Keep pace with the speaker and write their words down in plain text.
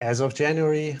As of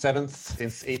January 7th,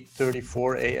 since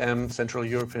 8:34 a.m. Central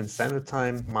European Standard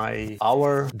Time,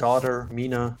 our daughter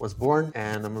Mina was born,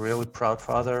 and I'm a really proud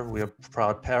father. We are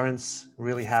proud parents,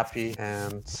 really happy.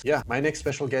 And yeah, my next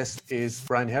special guest is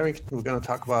Brian Harrington. We're going to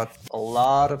talk about a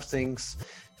lot of things,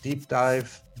 deep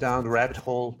dive down the rabbit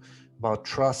hole about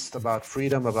trust, about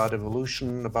freedom, about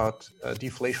evolution, about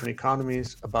deflation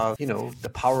economies, about,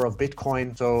 the power of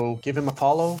Bitcoin. So give him a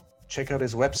follow. Check out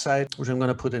his website, which I'm going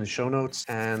to put in the show notes,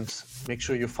 and make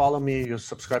sure you follow me, you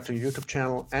subscribe to the YouTube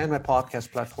channel and my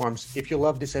podcast platforms. If you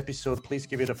love this episode, please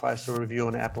give it a 5-star review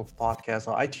on Apple Podcasts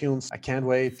or iTunes. I can't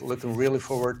wait. Looking really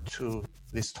forward to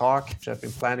this talk, which I've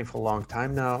been planning for a long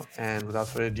time now. And without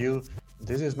further ado,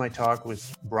 this is my talk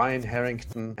with Brian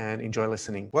Harrington, and enjoy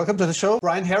listening. Welcome to the show,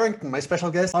 Brian Harrington, my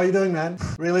special guest. How are you doing, man?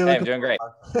 Really Hey, I'm doing great.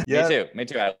 Yeah. Me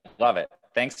too. I love it.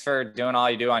 Thanks for doing all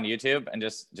you do on YouTube and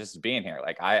just being here.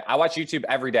 Like I watch YouTube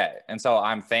every day. And so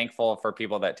I'm thankful for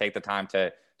people that take the time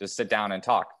to just sit down and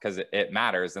talk, because it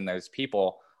matters. And there's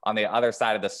people on the other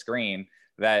side of the screen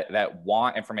that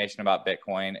want information about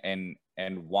Bitcoin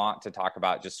and want to talk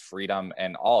about just freedom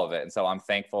and all of it. And so I'm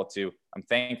thankful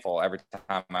every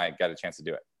time I get a chance to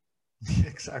do it.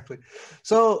 Exactly.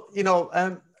 So,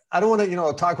 I don't want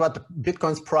to, talk about the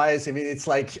Bitcoin's price. I mean, it's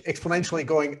like exponentially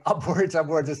going upwards.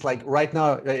 It's like right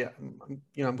now, I'm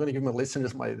going to give my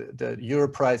listeners the euro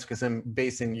price, because I'm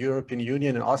based in European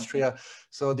Union in Austria.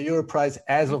 So the euro price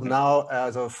as of now,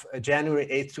 as of January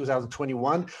 8th,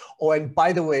 2021. Oh, and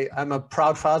by the way, I'm a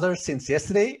proud father since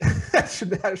yesterday. I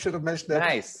should have mentioned that.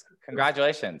 Nice.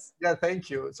 Congratulations. Yeah, thank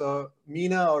you. So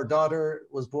Mina, our daughter,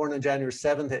 was born on January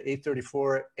 7th at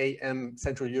 8:34 a.m.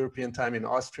 Central European time in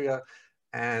Austria.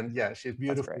 And yeah, she's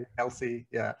beautiful, healthy.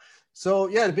 Yeah. So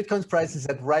yeah, the Bitcoin's price is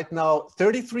at right now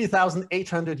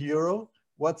 33,800 euro.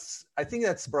 I think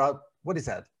that's about, what is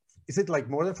that? Is it like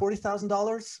more than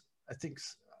 $40,000? I think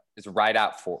it's right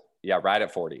at 40. Yeah, right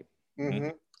at 40.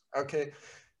 Mm-hmm. Okay.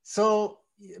 So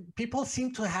people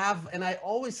seem to have, and I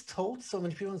always told so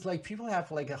many people, it's like people have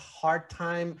like a hard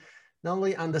time not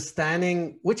only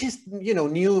understanding, which is,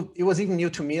 new. It was even new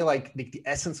to me, like the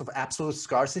essence of absolute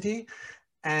scarcity.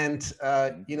 And,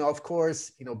 of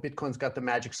course, Bitcoin's got the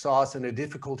magic sauce and the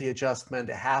difficulty adjustment,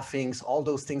 the halvings, all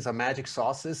those things are magic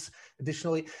sauces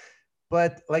additionally.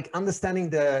 But like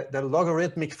understanding the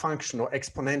logarithmic function or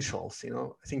exponentials,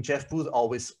 I think Jeff Booth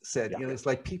always said, it's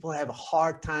like people have a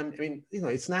hard time. I mean,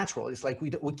 it's natural. It's like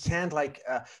we can't like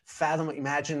fathom,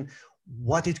 imagine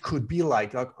what it could be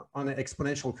like on an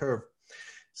exponential curve.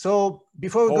 So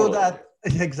before we go that,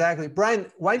 exactly.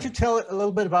 Brian, why don't you tell a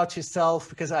little bit about yourself?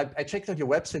 Because I checked out your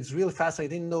website. It's really fast. I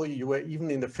didn't know you were even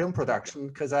in the film production,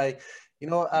 because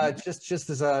just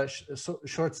as a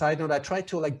short side note, I tried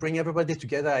to like bring everybody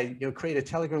together. I create a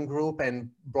Telegram group and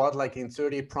brought like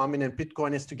 30 prominent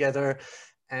Bitcoiners together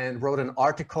and wrote an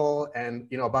article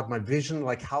and, about my vision,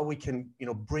 like how we can,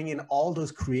 bring in all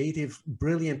those creative,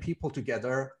 brilliant people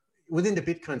together within the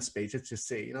Bitcoin space, let's just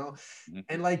say,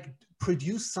 and like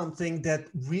produce something that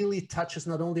really touches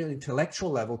not only an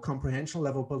intellectual level, comprehension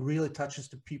level, but really touches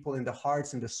the people in the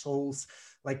hearts and the souls,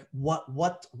 like what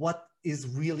is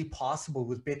really possible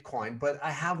with Bitcoin. But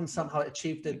I haven't somehow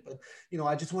achieved it. But,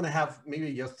 I just want to have maybe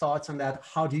your thoughts on that.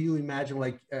 How do you imagine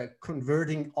like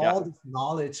converting all this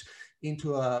knowledge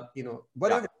into a,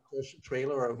 whatever, a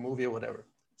trailer or a movie or whatever?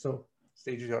 So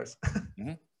stage is yours.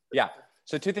 Yeah.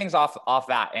 So two things off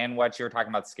that and what you were talking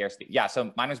about, scarcity. Yeah.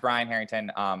 So my name is Brian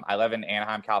Harrington. I live in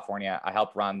Anaheim, California. I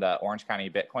help run the Orange County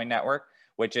Bitcoin Network,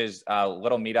 which is a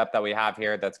little meetup that we have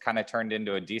here that's kind of turned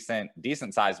into a decent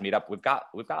sized meetup. We've got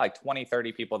like 20,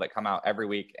 30 people that come out every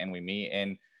week, and we meet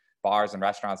in bars and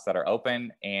restaurants that are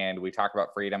open, and we talk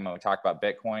about freedom and we talk about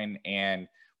Bitcoin, and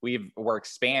we're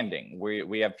expanding.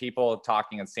 We have people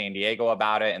talking in San Diego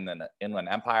about it and then the Inland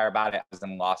Empire about it. I was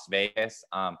in Las Vegas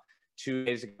 2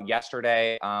 days ago,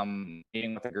 yesterday,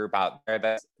 meeting with a group out there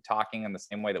that's talking in the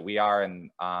same way that we are. And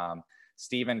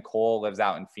Stephen Cole lives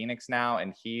out in Phoenix now,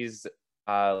 and he's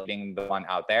leading the one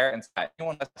out there. And so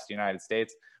anyone listening to the United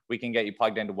States, we can get you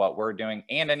plugged into what we're doing.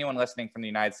 And anyone listening from the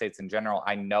United States in general,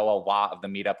 I know a lot of the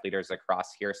meetup leaders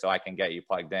across here, so I can get you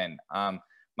plugged in.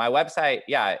 My website,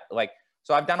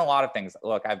 so I've done a lot of things.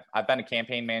 Look, I've been a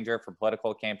campaign manager for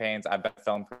political campaigns. I've been a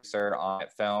film producer on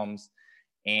films,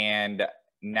 and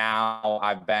now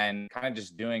I've been kind of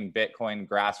just doing Bitcoin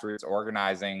grassroots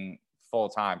organizing full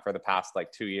time for the past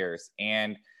like 2 years.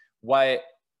 And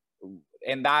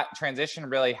that transition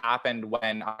really happened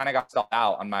when I kind of got stalled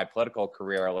out on my political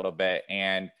career a little bit,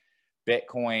 and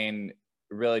Bitcoin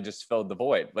really just filled the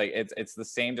void. Like it's the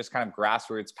same, just kind of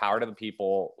grassroots power to the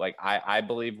people. Like I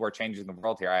believe we're changing the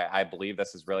world here. I believe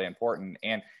this is really important.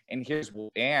 And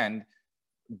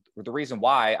the reason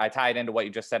why I tie it into what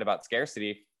you just said about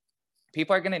scarcity,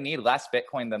 people are going to need less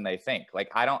Bitcoin than they think. Like,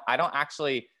 I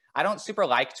don't super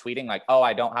like tweeting like, oh,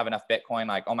 I don't have enough Bitcoin.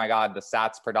 Like, oh my God, the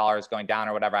sats per dollar is going down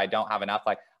or whatever. I don't have enough.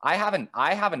 Like, I have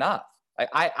enough. Like,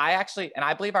 I actually, and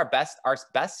I believe our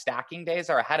best stacking days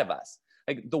are ahead of us.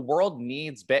 Like, the world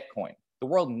needs Bitcoin. The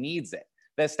world needs it.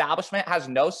 The establishment has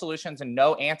no solutions and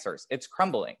no answers. It's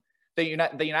crumbling. The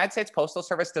United States Postal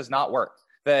Service does not work.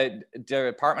 The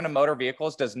Department of Motor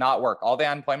Vehicles does not work. All the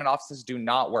unemployment offices do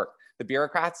not work. The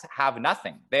bureaucrats have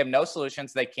nothing. They have no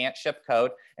solutions. They can't ship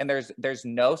code, and there's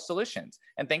no solutions.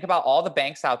 And think about all the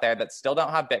banks out there that still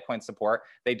don't have Bitcoin support.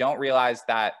 They don't realize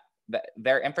that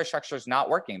their infrastructure is not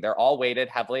working. They're all weighted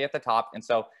heavily at the top, and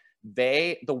so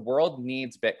the world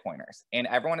needs Bitcoiners, and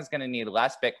everyone is going to need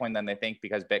less Bitcoin than they think,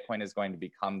 because Bitcoin is going to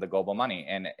become the global money.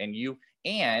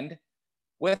 And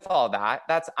with all that,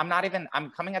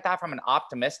 I'm coming at that from an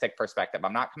optimistic perspective.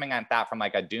 I'm not coming at that from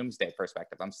like a doomsday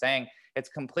perspective. I'm saying it's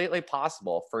completely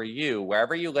possible for you,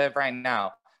 wherever you live right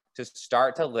now, to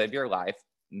start to live your life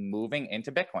moving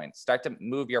into Bitcoin. Start to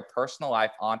move your personal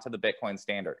life onto the Bitcoin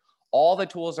standard. All the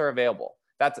tools are available.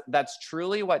 That's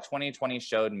truly what 2020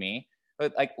 showed me.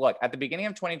 Like, look, at the beginning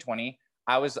of 2020,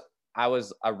 I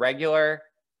was a regular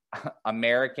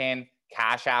American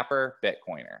Cash Apper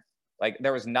Bitcoiner. Like,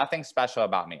 there was nothing special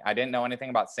about me. I didn't know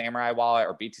anything about Samurai Wallet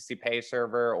or BTC Pay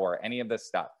Server or any of this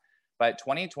stuff. But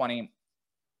 2020,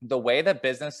 the way that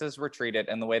businesses were treated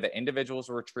and the way that individuals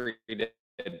were treated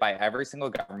by every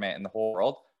single government in the whole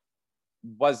world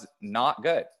was not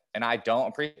good. And I don't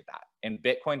appreciate that. And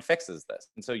Bitcoin fixes this.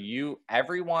 And so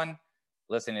everyone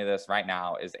listening to this right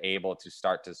now is able to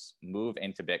start to move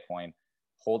into Bitcoin,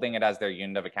 holding it as their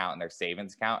unit of account and their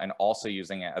savings account, and also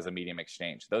using it as a medium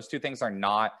exchange. Those two things are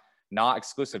not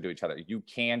exclusive to each other. You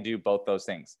can do both those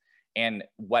things. And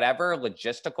whatever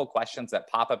logistical questions that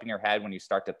pop up in your head when you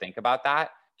start to think about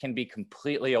that can be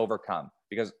completely overcome,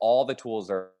 because all the tools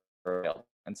are available.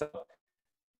 And so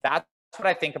that's what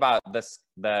I think about the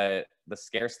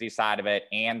scarcity side of it,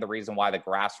 and the reason why the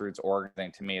grassroots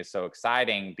organizing to me is so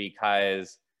exciting,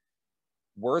 because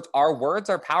our words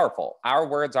are powerful. Our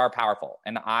words are powerful.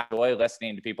 And I enjoy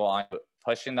listening to people on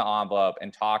pushing the envelope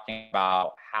and talking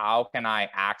about how can I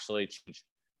actually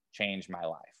change my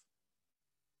life.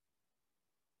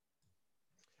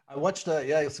 I watched,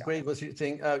 it's great what you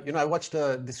think. I watched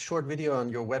this short video on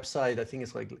your website. I think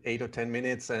it's like 8 or 10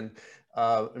 minutes. And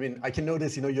I mean, I can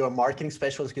notice, you're a marketing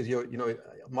specialist, because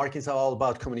marketing is all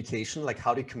about communication, like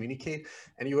how to communicate.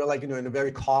 And you were like, in a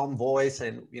very calm voice,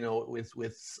 and,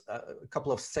 with a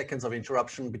couple of seconds of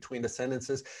interruption between the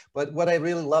sentences. But what I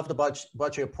really loved about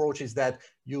your approach is that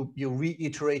you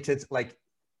reiterated like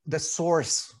the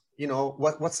source.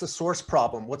 What's the source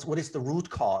problem? What is the root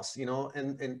cause?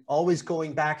 And always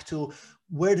going back to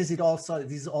where does it all start?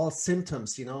 These are all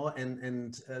symptoms,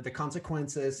 and the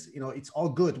consequences. It's all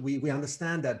good. We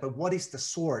understand that, but what is the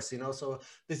source? So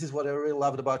this is what I really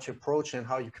loved about your approach, and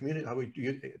how you communicate, how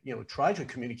you try to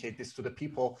communicate this to the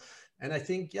people. And I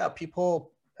think,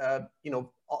 people, I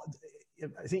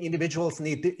think individuals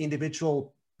need the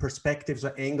individual perspectives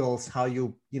or angles. How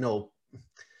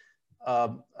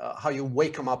how you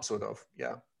wake them up, sort of.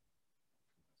 Yeah.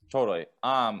 Totally.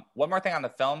 One more thing on the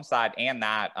film side, and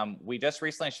that we just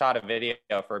recently shot a video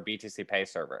for a BTC Pay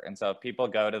Server. And so if people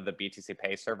go to the BTC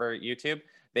Pay Server YouTube,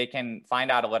 they can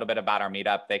find out a little bit about our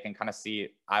meetup. They can kind of see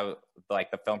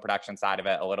like the film production side of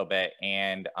it a little bit.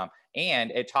 And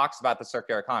it talks about the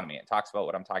circular economy. It talks about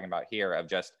what I'm talking about here, of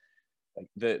just like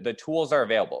the tools are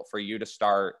available for you to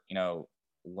start,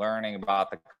 learning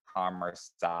about the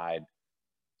commerce side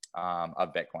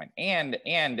of Bitcoin, and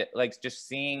like just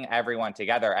seeing everyone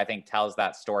together, I think tells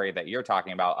that story that you're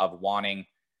talking about, of wanting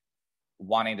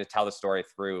to tell the story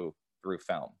through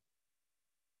film.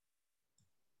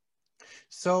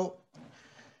 So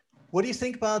what do you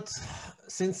think about,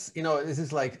 since this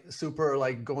is like super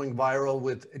like going viral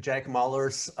with Jack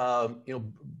Muller's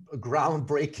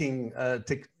groundbreaking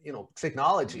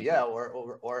technology,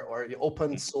 or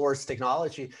open source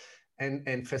technology,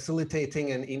 and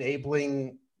facilitating and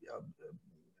enabling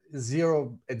at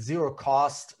zero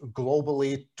cost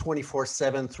globally,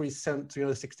 24/7,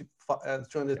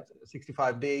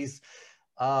 365 days,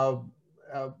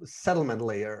 settlement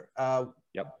layer,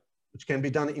 which can be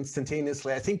done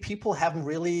instantaneously. I think people haven't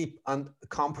really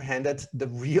comprehended the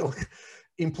real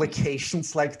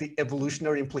implications, like the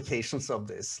evolutionary implications of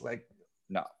this. Like,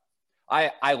 no,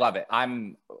 I love it.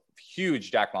 I'm a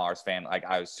huge Jack Muller's fan. Like,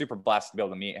 I was super blessed to be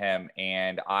able to meet him,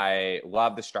 and I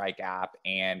love the Strike app,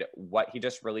 and what he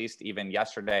just released even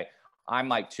yesterday I'm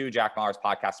like 2 Jack Mallers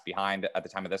podcasts behind at the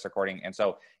time of this recording. And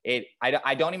so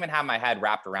I don't even have my head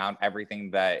wrapped around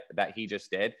everything that he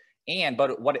just did.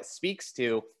 But what it speaks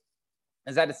to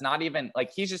is that it's not even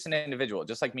like, he's just an individual,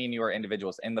 just like me and you are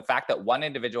individuals. And the fact that one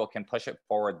individual can push it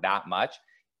forward that much,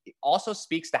 it also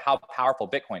speaks to how powerful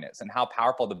Bitcoin is and how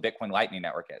powerful the Bitcoin Lightning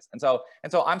Network is. And so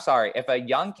I'm sorry, if a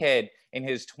young kid in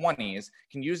his 20s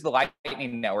can use the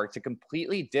Lightning Network to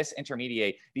completely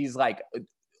disintermediate these like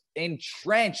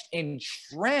entrenched,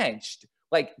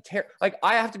 like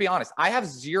I have to be honest, I have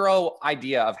zero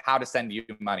idea of how to send you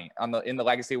money in the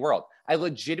legacy world. I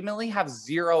legitimately have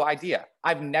zero idea.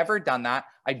 I've never done that.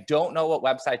 I don't know what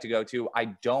website to go to. I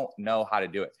don't know how to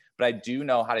do it, but I do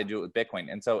know how to do it with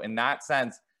Bitcoin. And so in that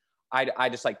sense, I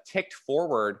just like ticked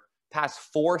forward past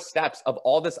 4 steps of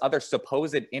all this other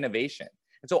supposed innovation.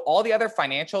 And so all the other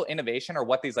financial innovation, or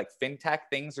what these like fintech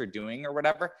things are doing or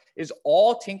whatever, is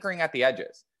all tinkering at the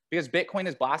edges, because Bitcoin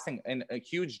is blasting in a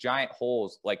huge giant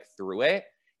holes like through it.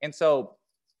 And so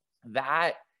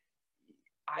that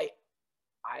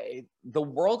the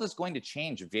world is going to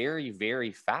change very,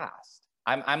 very fast.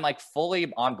 I'm like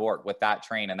fully on board with that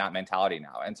train and that mentality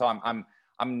now. And so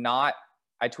I'm not,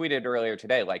 I tweeted earlier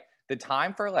today, like the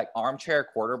time for like armchair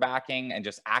quarterbacking and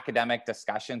just academic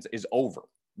discussions is over.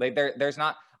 Like there's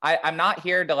not, I'm not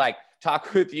here to like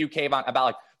talk with you, Kayvon, about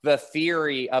like the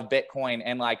theory of Bitcoin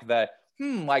and like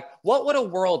like what would a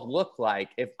world look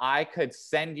like if I could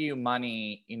send you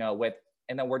money, you know,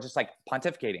 and then we're just like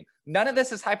pontificating. None of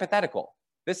this is hypothetical.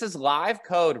 This is live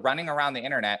code running around the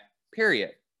internet,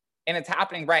 period. And it's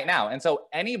happening right now. And so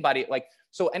anybody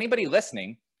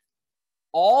listening,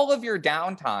 all of your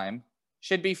downtime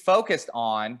should be focused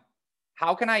on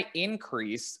how can I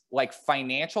increase like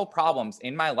financial problems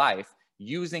in my life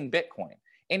using Bitcoin?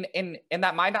 And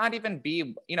that might not even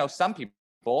be, you know, some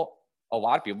people, a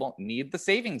lot of people need the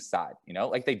savings side, you know,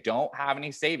 like they don't have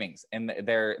any savings and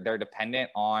they're dependent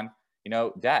on, you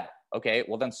know, debt. Okay,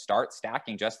 well then start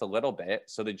stacking just a little bit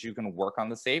so that you can work on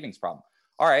the savings problem.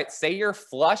 All right, say you're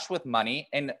flush with money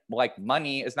and like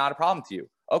money is not a problem to you.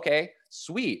 Okay,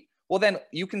 sweet. Well, then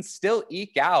you can still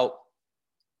eke out.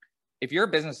 If you're a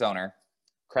business owner,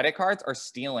 credit cards are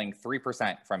stealing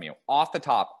 3% from you off the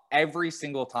top every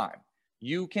single time.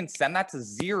 You can send that to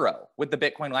 0 with the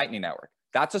Bitcoin Lightning Network.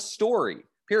 That's a story,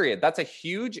 period. That's a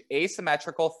huge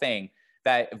asymmetrical thing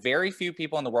that very few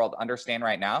people in the world understand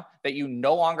right now, that you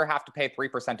no longer have to pay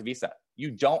 3% to Visa.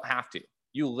 You don't have to.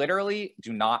 You literally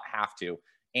do not have to.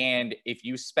 And if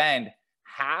you spend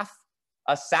half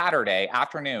a Saturday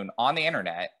afternoon on the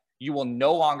internet, you will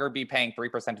no longer be paying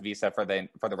 3% to Visa for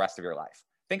the rest of your life.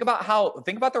 Think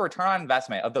about the return on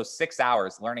investment of those 6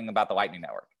 hours learning about the Lightning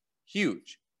Network.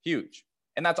 Huge, huge.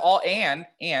 And that's all, and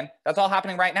that's all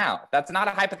happening right now. That's not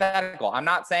a hypothetical. I'm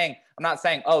not saying,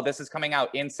 oh, this is coming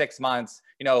out in 6 months,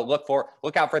 you know,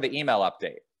 look out for the email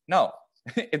update. No,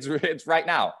 it's right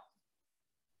now.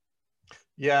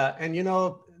 Yeah, and you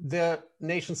know, the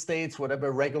nation states,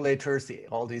 whatever regulators,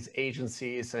 all these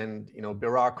agencies and, you know,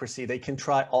 bureaucracy, they can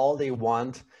try all they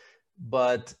want,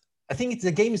 but I think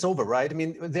the game is over, right? I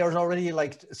mean, there's already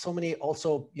like so many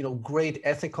also, you know, great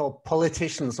ethical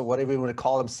politicians or whatever you want to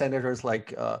call them, senators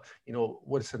like, you know,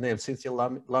 what's her name, Cynthia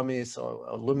Lummis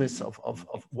or Loomis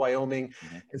of Wyoming,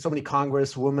 and so many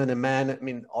congresswomen and men, I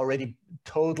mean, already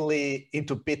totally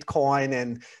into Bitcoin,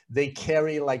 and they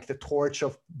carry like the torch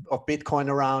of Bitcoin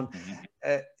around.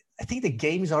 I think the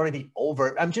game is already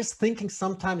over. I'm just thinking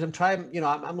sometimes I'm trying, you know,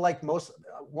 I'm like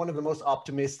one of the most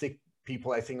optimistic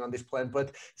people I think on this planet,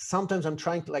 but sometimes I'm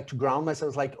trying to ground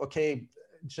myself, like, okay,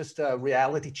 just a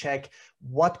reality check.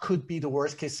 What could be the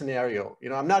worst case scenario? You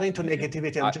know, I'm not into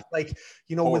negativity. I'm just like,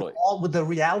 you know, totally. with the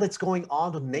reality that's going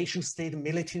on, the nation state,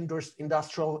 military,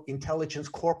 industrial intelligence,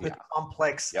 corporate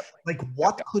complex, like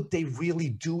what could they really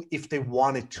do if they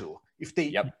wanted to? If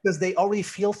they, because they already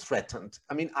feel threatened.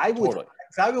 I mean, I would,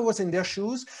 if I was in their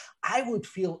shoes, I would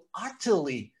feel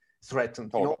utterly threatened.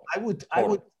 You know,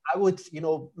 I would, you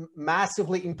know,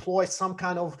 massively employ some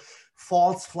kind of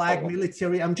false flag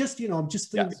military. I'm just, you know,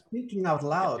 thinking out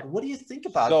loud. What do you think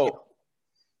about it?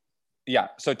 Yeah,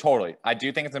 so totally. I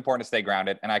do think it's important to stay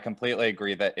grounded, and I completely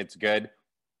agree that it's good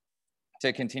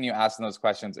to continue asking those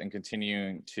questions and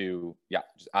continuing to,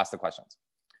 just ask the questions.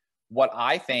 What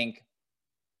I think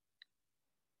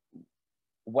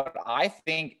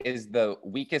is the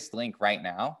weakest link right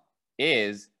now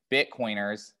is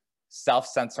Bitcoiners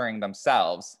self-censoring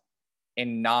themselves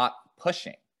and not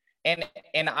pushing. And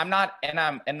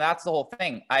that's the whole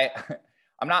thing.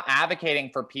 I'm not advocating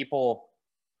for people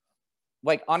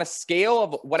like on a scale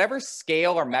of whatever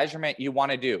scale or measurement you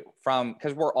want to do, from,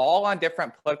 because we're all on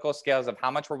different political scales of how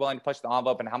much we're willing to push the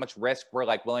envelope and how much risk we're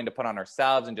like willing to put on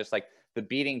ourselves, and just like the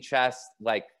beating chest.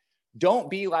 Like, don't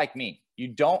be like me.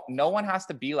 No one has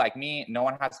to be like me. No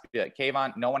one has to be like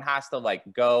Kayvon. No one has to like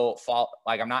go follow.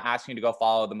 Like, I'm not asking you to go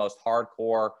follow the most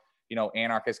hardcore, you know,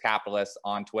 anarchist capitalists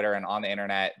on Twitter and on the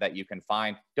internet that you can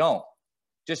find. Don't.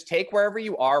 Just take wherever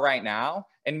you are right now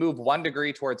and move 1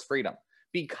 degree towards freedom,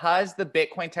 because the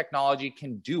Bitcoin technology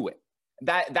can do it.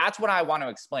 That's what I want to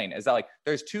explain, is that like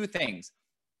there's 2 things.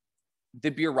 The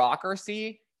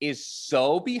bureaucracy is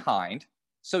so behind.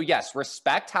 So yes,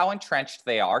 respect how entrenched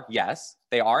they are. Yes,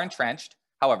 they are entrenched.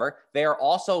 However, they are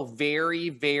also very,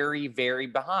 very, very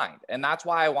behind. And that's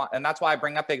why I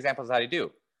bring up the examples that I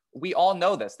do. We all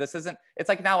know this. It's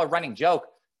like now a running joke.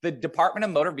 The Department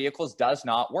of Motor Vehicles does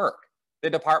not work. The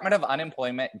Department of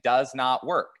Unemployment does not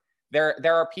work. There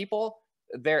are people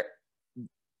there.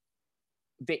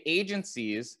 The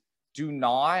agencies do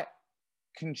not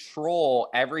control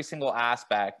every single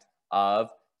aspect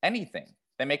of anything.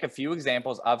 They make a few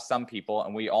examples of some people,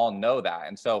 and we all know that.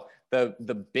 And so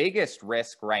the biggest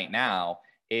risk right now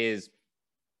is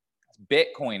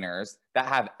Bitcoiners that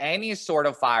have any sort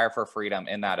of fire for freedom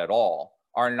in that at all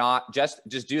are not just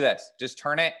do this. Just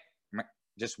turn it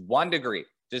just 1 degree,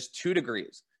 just 2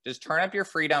 degrees. Just turn up your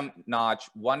freedom notch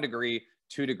 1 degree,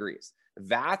 2 degrees.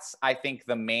 That's, I think,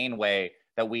 the main way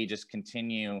that we just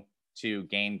continue to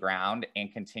gain ground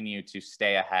and continue to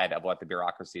stay ahead of what the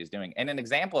bureaucracy is doing. And an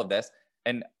example of this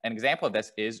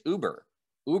is Uber.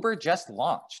 Uber just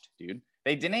launched, dude.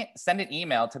 They didn't send an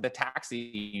email to the taxi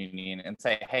union and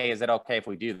say, hey, is it okay if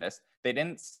we do this? They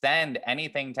didn't send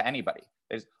anything to anybody.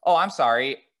 Oh, I'm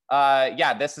sorry.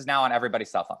 Yeah, this is now on everybody's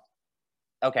cell phone.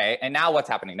 Okay, and now what's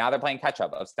happening? Now they're playing catch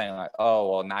up of saying like, oh,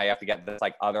 well, now you have to get this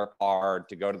like other card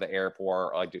to go to the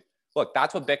airport. Or, like, look,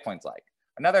 that's what Bitcoin's like.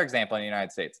 Another example in the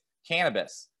United States,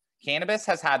 cannabis. Cannabis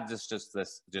has had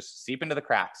just seep into the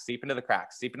cracks, seep into the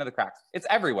cracks, seep into the cracks. It's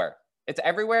everywhere. It's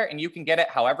everywhere, and you can get it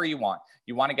however you want.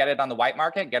 You want to get it on the white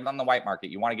market, get it on the white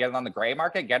market. You want to get it on the gray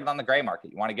market, get it on the gray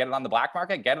market. You want to get it on the black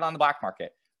market, get it on the black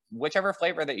market. Whichever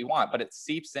flavor that you want, but it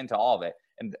seeps into all of it.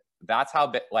 And that's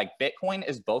how Bitcoin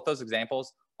is both those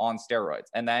examples on steroids.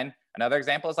 And then another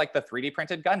example is like the 3D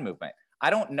printed gun movement.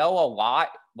 I don't know a lot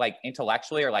like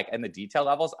intellectually or like in the detail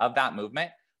levels of that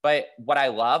movement, but what I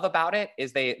love about it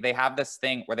is they have this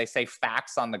thing where they say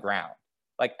facts on the ground.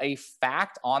 Like a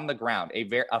fact on the ground,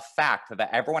 a fact that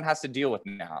everyone has to deal with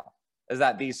now is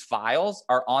that these files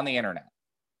are on the internet.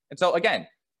 And so again,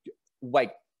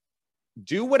 like,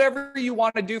 do whatever you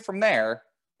want to do from there,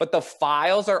 but the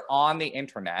files are on the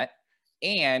internet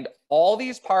and all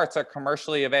these parts are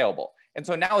commercially available. And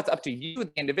so now it's up to you,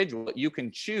 the individual. You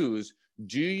can choose,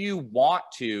 do you want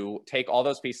to take all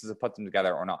those pieces and put them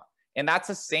together or not? And that's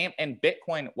the same in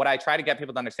Bitcoin. What I try to get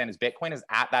people to understand is Bitcoin is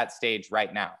at that stage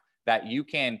right now that you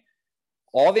can,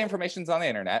 all the information's on the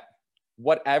internet,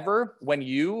 whatever, when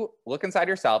you look inside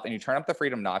yourself and you turn up the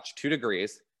freedom notch 2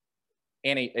 degrees,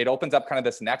 and it opens up kind of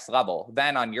this next level.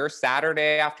 Then on your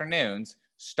Saturday afternoons,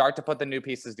 start to put the new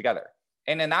pieces together.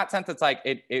 And in that sense, it's like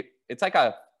it's like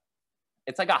a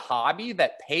hobby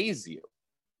that pays you,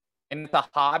 and it's a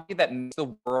hobby that makes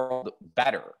the world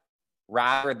better,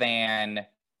 rather than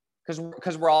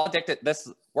because we're all addicted.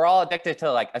 We're all addicted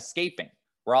to like escaping.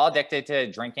 We're all addicted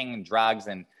to drinking and drugs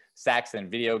and sex and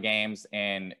video games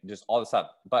and just all this stuff.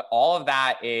 But all of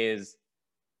that is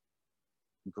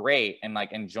great, and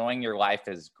like enjoying your life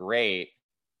is great,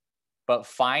 but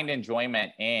find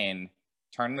enjoyment in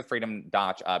turning the freedom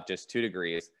notch up just 2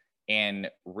 degrees and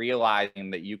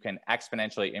realizing that you can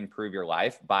exponentially improve your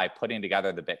life by putting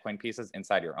together the Bitcoin pieces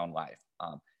inside your own life.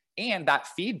 And that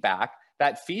feedback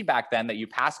then that you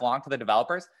pass along to the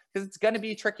developers, because it's going to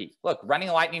be tricky. Look, running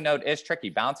a Lightning node is tricky.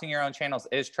 Balancing your own channels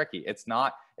is tricky. It's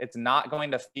not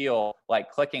going to feel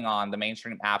like clicking on the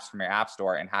mainstream apps from your app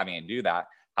store and having it do that.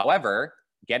 However,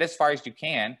 get as far as you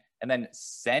can and then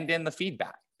send in the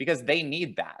feedback, because they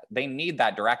need that. They need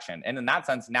that direction. And in that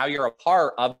sense, now you're a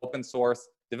part of open source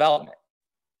development.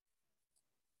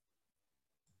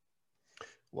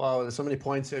 Wow, there's so many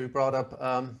points here you brought up.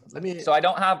 So I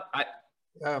don't have,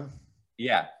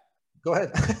 yeah. Go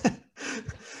ahead.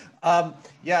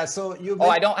 Yeah, so you. Oh,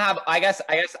 I don't have, I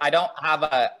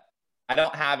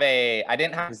didn't have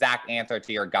an exact answer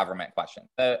to your government question.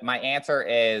 My answer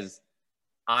is,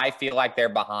 I feel like they're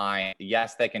behind.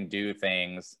 Yes, they can do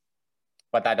things,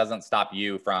 but that doesn't stop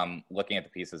you from looking at the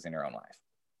pieces in your own life.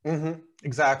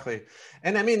 Exactly.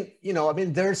 And I mean,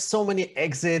 there's so many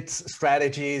exit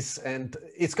strategies, and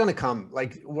it's going to come,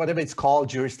 like whatever it's called,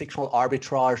 jurisdictional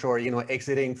arbitrage, or,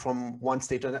 exiting from one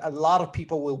state. And a lot of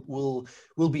people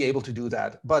will be able to do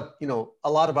that. But,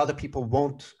 a lot of other people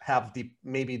won't have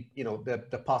maybe,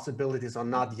 the possibilities, are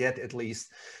not yet, at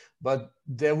least. But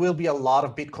there will be a lot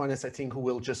of Bitcoiners, I think, who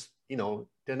will just,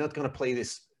 they're not going to play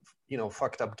this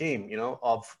fucked up game,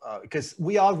 of because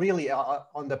we are really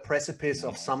on the precipice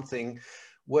of something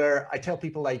where I tell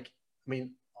people, like, I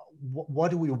mean,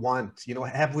 what do we want?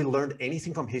 Have we learned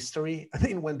anything from history? I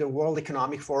mean, when the World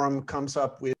Economic Forum comes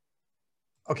up with,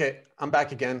 okay, I'm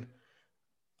back again.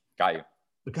 Got you.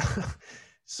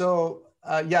 So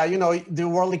yeah, the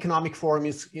World Economic Forum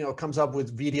is, comes up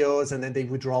with videos, and then they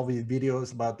withdraw with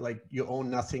videos about, like, you own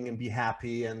nothing and be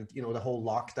happy, and the whole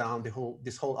lockdown,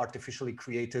 this whole artificially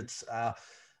created,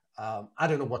 I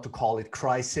don't know what to call it,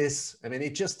 crisis. I mean,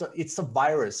 it's a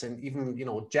virus. And even,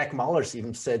 Jack Mallers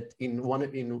even said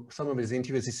in some of his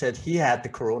interviews, he said he had the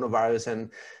coronavirus,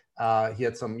 and he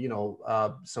had some,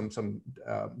 some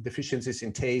deficiencies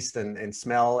in taste and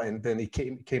smell, and then he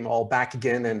came all back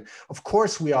again. And of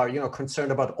course, we are,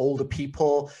 concerned about older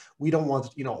people. We don't want,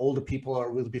 older people,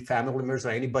 or will be family members, or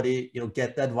anybody,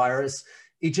 get that virus.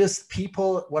 It just,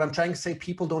 people, what I'm trying to say,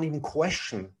 people don't even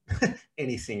question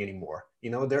anything anymore.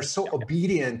 They're so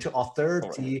obedient to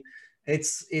authority.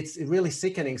 It's really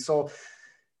sickening. So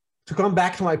to come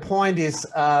back to my point is,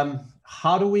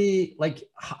 how do we, like,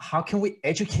 how can we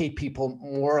educate people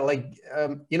more? Like,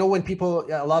 when people,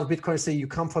 a lot of Bitcoiners say you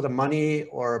come for the money,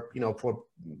 or, for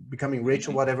becoming rich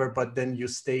or whatever, but then you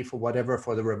stay for whatever,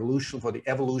 for the revolution, for the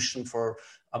evolution, for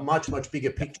a much, much bigger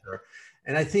picture.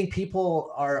 And I think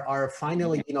people are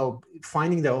finally,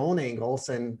 finding their own angles.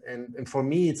 And for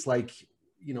me, it's like,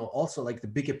 also like the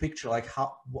bigger picture, like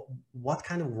what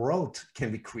kind of world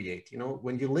can we create?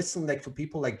 When you listen, like, to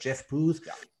people like Jeff Booth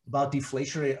about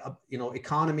deflationary,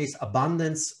 economies,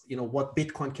 abundance, what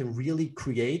Bitcoin can really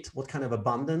create, what kind of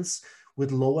abundance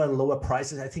with lower and lower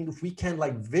prices. I think if we can,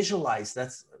 like, visualize,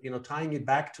 that's, tying it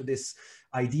back to this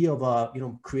idea of,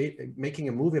 making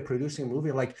a movie, producing a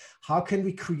movie, like, how can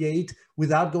we create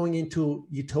without going into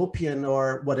utopian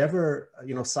or whatever,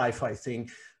 sci-fi thing?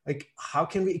 Like, how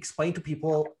can we explain to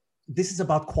people this is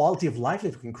about quality of life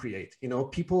that we can create?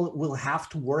 People will have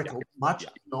to work much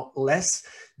less.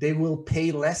 They will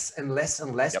pay less and less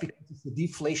and less because it's a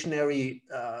deflationary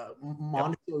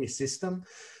monetary system.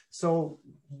 So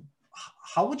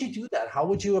how would you do that? How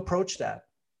would you approach that?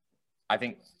 I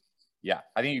think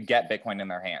you get Bitcoin in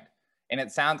their hand. And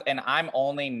it sounds, and I'm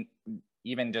only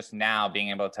even just now being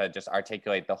able to just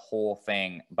articulate the whole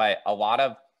thing, but a lot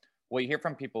of what you hear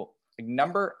from people, like,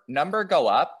 number go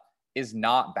up is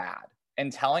not bad.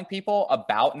 And telling people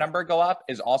about number go up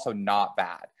is also not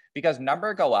bad, because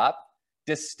number go up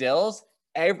distills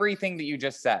everything that you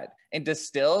just said, and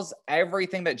distills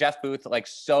everything that Jeff Booth, like,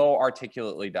 so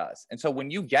articulately does. And so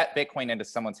when you get Bitcoin into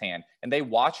someone's hand and they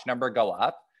watch number go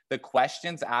up, the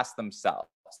questions ask themselves.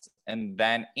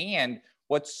 And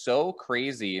what's so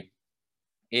crazy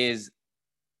is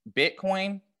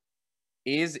Bitcoin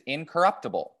is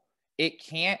incorruptible. It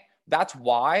can't, that's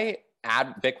why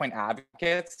Bitcoin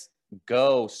advocates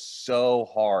go so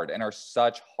hard and are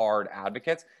such hard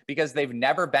advocates, because they've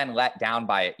never been let down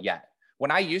by it yet.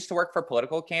 When I used to work for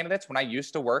political candidates, when I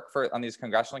used to work on these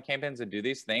congressional campaigns and do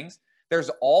these things,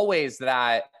 there's always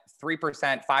that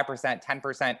 3%, 5%,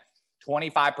 10%,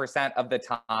 25% of the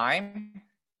time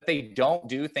they don't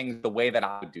do things the way that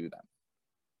I would do them.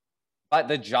 But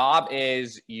the job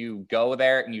is you go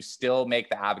there and you still make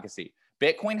the advocacy.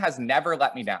 Bitcoin has never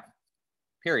let me down,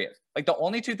 period. Like, the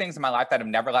only two things in my life that have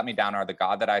never let me down are the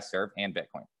God that I serve and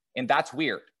Bitcoin. And that's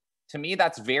weird. To me,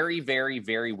 that's very, very,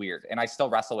 very weird. And I still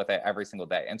wrestle with it every single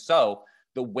day. And so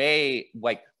the way,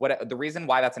 like, the reason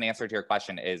why that's an answer to your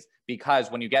question is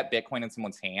because when you get Bitcoin in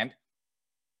someone's hand,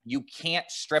 you can't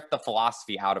strip the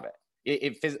philosophy out of it.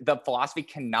 The philosophy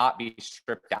cannot be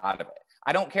stripped out of it.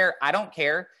 I don't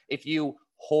care if you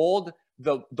hold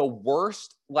the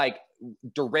worst, like,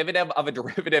 derivative of a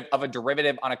derivative of a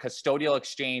derivative on a custodial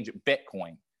exchange,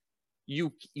 Bitcoin.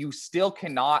 You still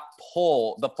cannot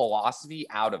pull the philosophy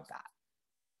out of that.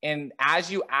 And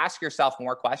as you ask yourself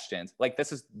more questions, like,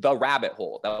 this is the rabbit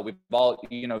hole that we've all,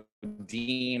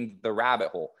 deemed the rabbit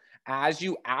hole. As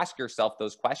you ask yourself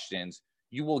those questions,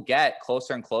 you will get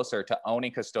closer and closer to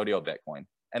owning custodial Bitcoin,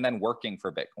 and then working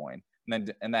for Bitcoin,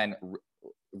 and then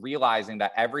realizing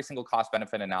that every single cost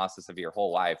benefit analysis of your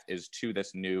whole life is to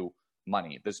this new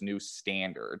money, this new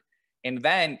standard. And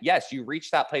then, yes, you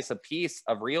reach that place of peace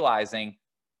of realizing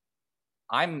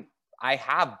I'm I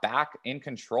have back in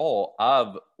control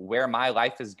of where my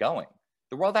life is going.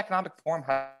 The World Economic Forum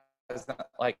has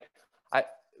like,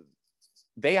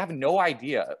 they have no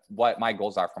idea what my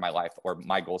goals are for my life or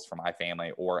my goals for my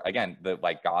family, or again, the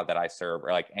like God that I serve,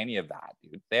 or like any of that,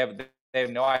 dude. They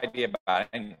have no idea about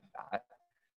any of that.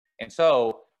 And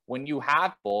so when you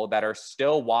have people that are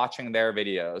still watching their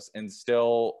videos and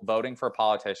still voting for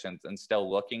politicians and still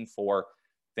looking for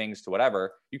things to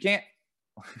whatever, you can't.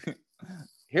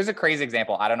 Here's a crazy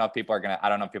example. I don't know if people are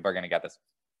gonna get this.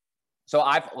 So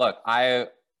I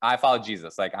follow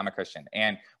Jesus, like I'm a Christian.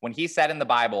 And when he said in the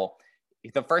Bible,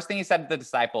 the first thing he said to the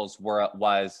disciples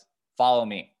was follow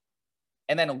me.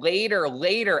 And then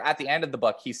later at the end of the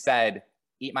book, he said,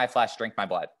 eat my flesh, drink my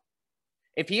blood.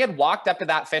 If he had walked up to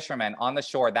that fisherman on the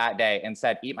shore that day and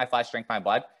said, eat my flesh, drink my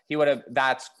blood, he would have,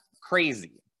 that's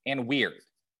crazy and weird.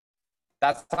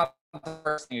 That's not the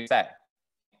first thing you said.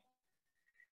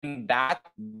 And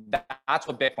that's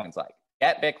what Bitcoin's like.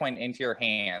 Get Bitcoin into your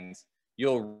hands.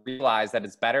 You'll realize that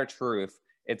it's better truth.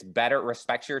 It's better,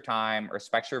 respects your time,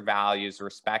 respects your values,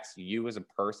 respects you as a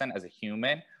person, as a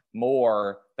human,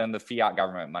 more than the fiat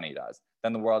government money does,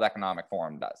 than the World Economic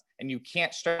Forum does. And you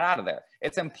can't strip it out of there.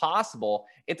 It's impossible.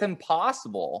 It's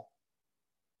impossible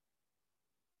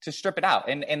to strip it out.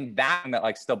 And that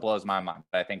like still blows my mind,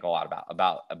 but I think a lot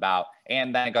about,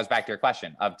 and then it goes back to your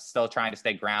question of still trying to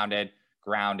stay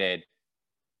grounded.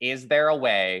 Is there a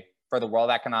way for the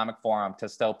World Economic Forum to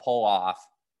still pull off,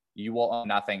 you will own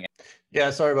nothing? Yeah,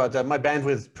 sorry about that. My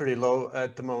bandwidth is pretty low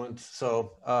at the moment,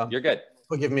 so you're good.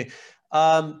 Forgive me.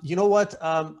 You know what?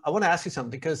 I want to ask you something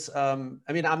because I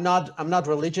mean, I'm not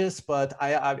religious, but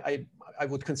I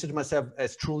would consider myself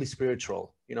as truly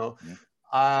spiritual. You know,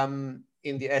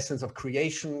 in the essence of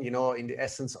creation. You know, in the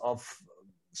essence of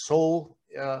soul.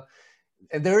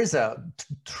 And there is a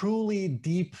truly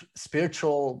deep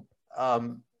spiritual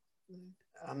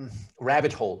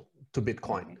rabbit hole to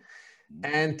Bitcoin.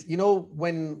 And you know,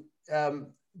 when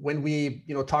we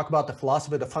talk about the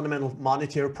philosophy, the fundamental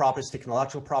monetary properties,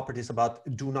 technological properties, about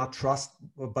do not trust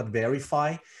but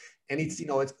verify, and it's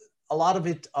it's a lot of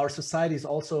it. Our society is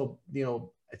also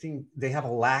I think they have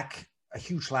a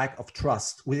huge lack of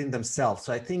trust within themselves.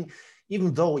 So I think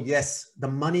even though yes,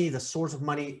 the source of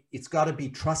money, it's got to be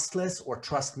trustless or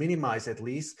trust minimized at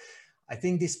least. I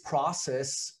think this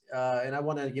process, and I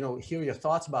want to hear your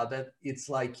thoughts about that. It's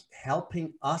like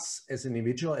helping us as an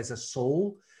individual, as a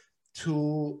soul,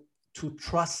 to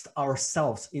trust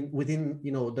ourselves within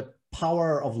the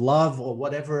power of love or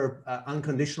whatever,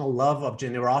 unconditional love, of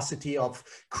generosity, of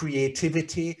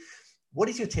creativity. What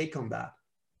is your take on that?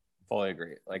 Fully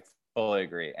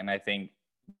agree. And I think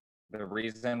the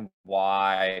reason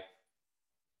why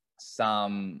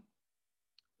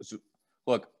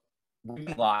look, we've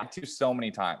been lied to so many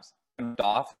times,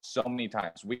 off so many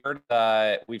times.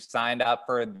 We've signed up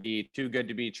for the too good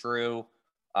to be true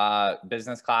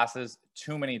business classes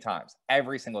too many times,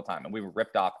 every single time, and we were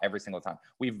ripped off every single time.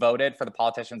 We voted for the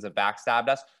politicians that backstabbed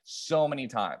us so many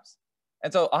times.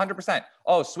 And so 100%.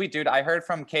 Oh, sweet, dude. I heard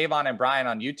from Kayvon and Brian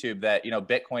on YouTube that,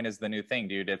 Bitcoin is the new thing,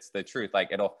 dude. It's the truth.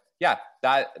 Like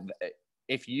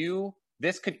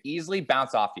this could easily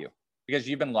bounce off you because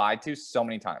you've been lied to so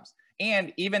many times.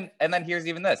 And then here's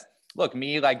even this. Look,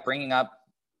 me like bringing up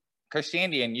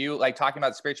Christianity and you like talking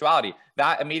about spirituality,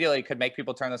 that immediately could make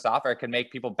people turn this off, or it could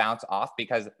make people bounce off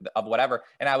because of whatever.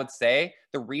 And I would say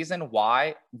the reason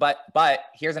why, but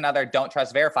here's another don't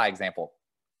trust, verify example.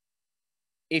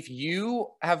 If you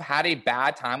have had a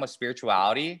bad time with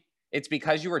spirituality, it's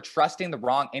because you were trusting the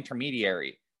wrong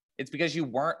intermediary. It's because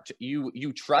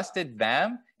you trusted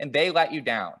them and they let you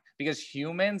down, because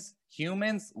humans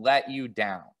let you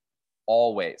down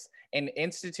always. And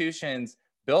institutions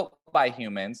built by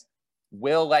humans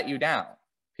will let you down,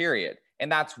 period.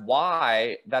 And but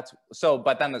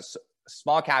then the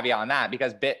small caveat on that,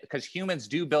 because humans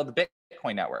do build the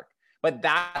Bitcoin network. But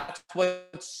that's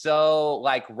what's so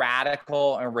like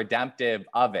radical and redemptive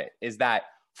of it, is that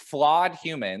flawed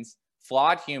humans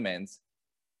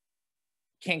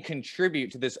can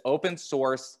contribute to this open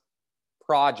source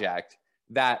project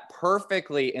that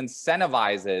perfectly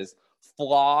incentivizes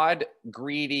flawed,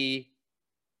 greedy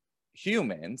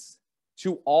humans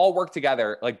to all work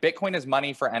together. Like Bitcoin is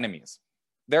money for enemies.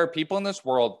 There are people in this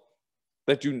world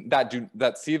that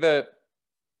see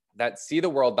the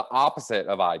world the opposite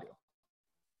of I do.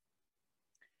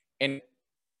 And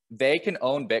they can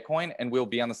own Bitcoin and we'll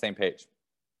be on the same page.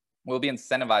 We'll be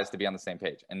incentivized to be on the same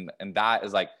page. And that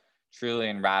is like truly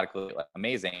and radically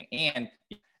amazing. And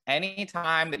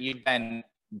anytime that you've been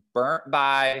burnt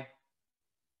by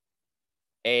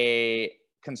a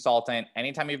consultant,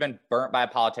 anytime you've been burnt by a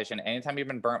politician, anytime you've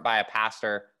been burnt by a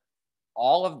pastor,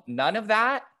 none of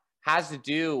that has to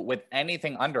do with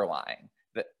anything underlying.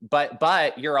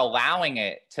 But you're allowing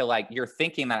it to, like, you're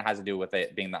thinking that it has to do with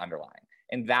it being the underlying.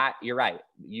 And that, you're right.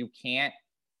 You can't,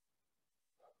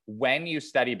 when you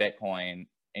study Bitcoin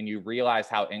and you realize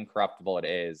how incorruptible it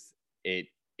is, it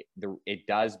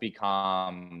does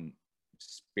become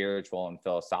spiritual and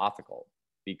philosophical,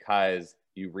 because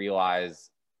you realize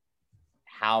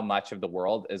how much of the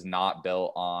world is not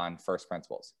built on first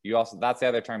principles. You also, that's the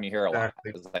other term you hear a lot,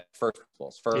 is like first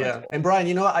principles. Principles. And Brian,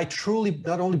 you know, I truly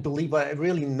not only believe, but I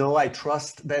really know, I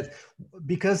trust that,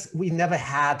 because we never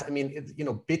had, I mean, you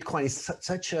know, Bitcoin is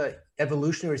such a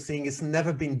evolutionary thing. It's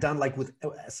never been done like with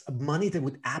money that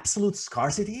with absolute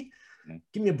scarcity.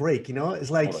 Give me a break, you know. It's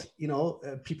like, you know,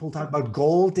 people talk about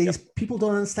gold. People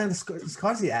don't understand the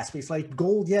scarcity aspect. It's like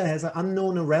gold, has an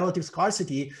unknown and relative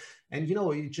scarcity. And, you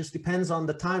know, it just depends on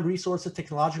the time, resources,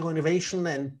 technological innovation,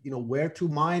 and, you know, where to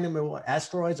mine them,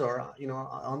 asteroids, or, you know,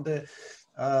 on the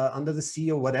under the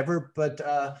sea or whatever. But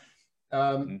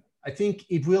I think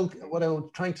it will, what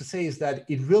I'm trying to say is that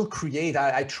it will create,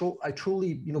 I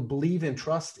truly, you know, believe and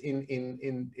trust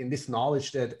in this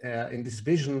knowledge, that in this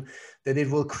vision, that it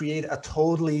will create a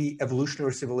totally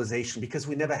evolutionary civilization, because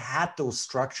we never had those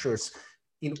structures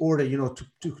in order, you know,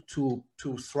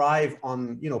 to thrive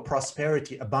on, you know,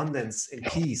 prosperity, abundance, and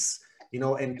peace, you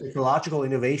know, and technological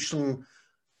innovation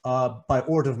by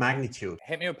order of magnitude.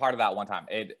 Hit me with part of that one time.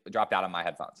 It dropped out of my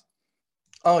headphones.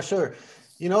 Oh, sure.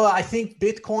 You know, I think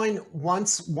Bitcoin,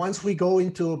 once we go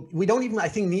into, we don't even, I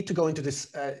think, need to go into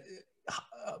this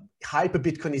hyper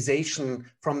Bitcoinization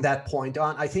from that point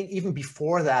on. I think even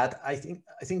before that, I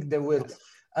think there will,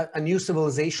 a new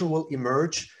civilization will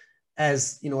emerge,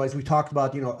 as, you know, as we talked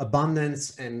about, you know,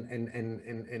 abundance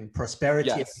and prosperity,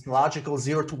 and technological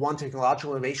 0 to 1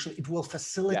 technological innovation. It will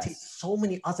facilitate so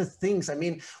many other things. I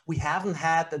mean, we haven't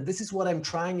had, and this is what I'm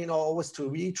trying, you know, always to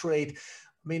reiterate.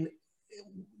 I mean,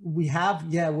 we've had,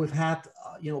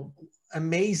 you know,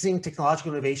 amazing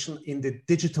technological innovation in the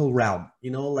digital realm,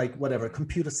 you know, like whatever,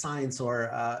 computer science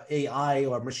or AI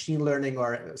or machine learning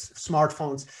or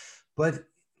smartphones. But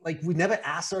like, we never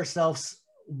asked ourselves,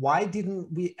 why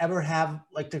didn't we ever have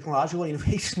like technological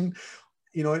innovation,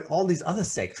 you know, in all these other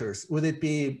sectors? Would it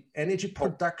be energy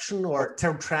production or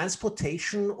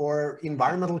transportation or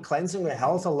environmental cleansing or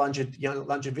health or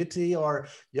longevity or,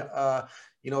 you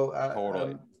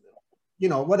know, you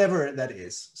know, whatever that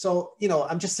is. So, you know,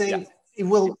 I'm just saying it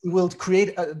will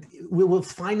create, we will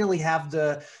finally have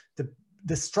the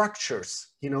structures,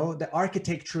 you know, the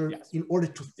architecture in order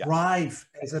to thrive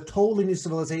as a totally new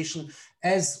civilization,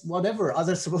 as whatever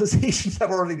other civilizations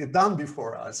have already done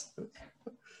before us.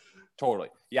 Totally.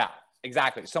 Yeah,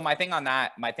 exactly. So my thing on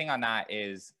that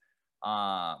is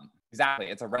exactly,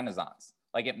 it's a renaissance.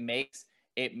 Like, it makes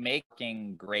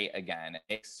making great again. It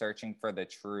makes searching for the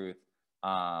truth.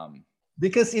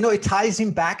 Because, you know, it ties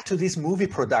him back to this movie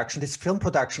production, this film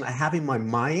production I have in my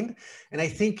mind. And I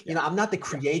think, you know, I'm not the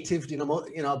creative, you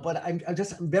know, but I'm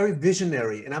very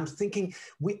visionary. And I'm thinking,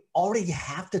 we already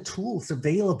have the tools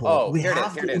available. Oh, we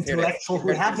have the intellectual,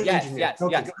 we have the engineers.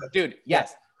 Dude,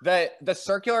 yes. The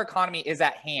circular economy is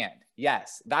at hand.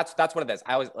 Yes, that's what it is.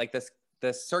 I was like,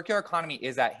 the circular economy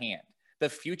is at hand. The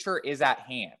future is at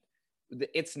hand.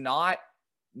 It's not,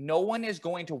 no one is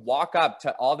going to walk up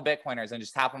to all the Bitcoiners and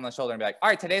just tap them on the shoulder and be like, all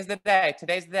right, today's the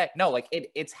day. No, like,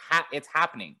 it's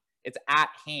happening. It's at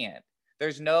hand.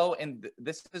 There's no, and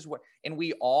this is what, and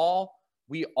we all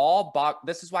bought,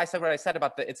 this is why I said what I said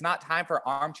about it's not time for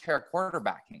armchair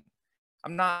quarterbacking.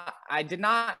 I did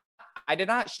not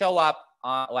show up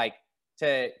like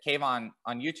to Cave on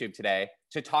YouTube today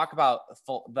to talk about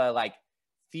the like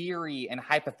theory and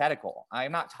hypothetical.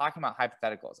 I'm not talking about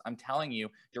hypotheticals. I'm telling you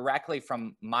directly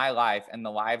from my life and the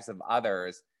lives of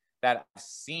others that I've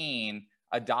seen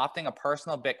adopting a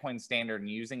personal Bitcoin standard and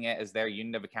using it as their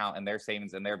unit of account and their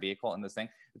savings and their vehicle in this thing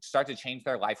start to change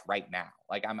their life right now.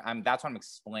 Like, that's what I'm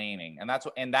explaining. And that's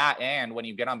what, and when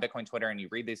you get on Bitcoin Twitter and you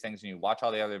read these things and you watch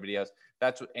all the other videos,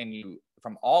 that's what, and you,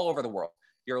 from all over the world,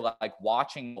 you're like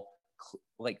watching,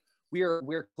 like,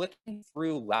 we're clicking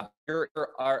through levels.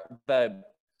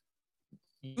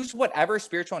 Use whatever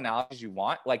spiritual analogies you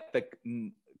want. Like, the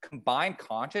combined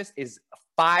conscious is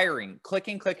firing,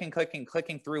 clicking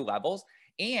through levels.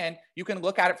 And you can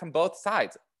look at it from both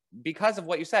sides because of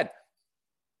what you said.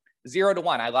 0 to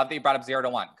 1. I love that you brought up 0 to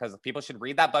 1, because people should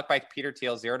read that book by Peter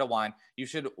Thiel, 0 to 1. You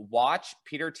should watch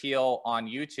Peter Thiel on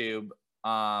YouTube,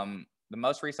 the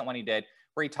most recent one he did,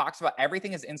 where he talks about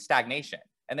everything is in stagnation.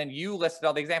 And then you listed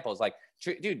all the examples like,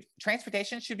 dude,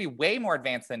 transportation should be way more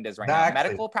advanced than it is right Exactly. now.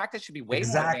 Medical practice should be way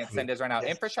more advanced than it is right now.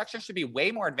 Yes. Infrastructure should be way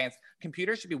more advanced.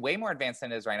 Computers should be way more advanced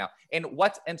than it is right now.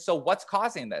 And so what's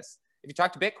causing this? If you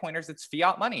talk to Bitcoiners, it's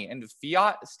fiat money and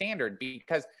fiat standard,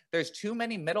 because there's too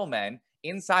many middlemen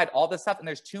inside all this stuff and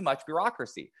there's too much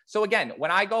bureaucracy. So again,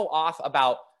 when I go off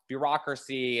about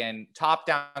bureaucracy and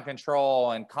top-down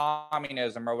control and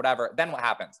communism or whatever, then what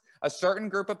happens? A certain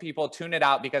group of people tune it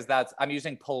out because I'm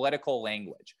using political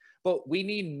language. But we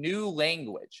need new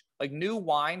language. Like, new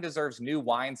wine deserves new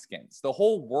wineskins. The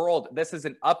whole world, this is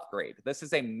an upgrade. This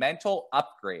is a mental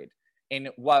upgrade. And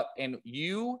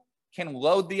you can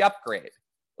load the upgrade.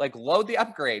 Like, load the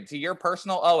upgrade to your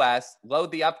personal OS,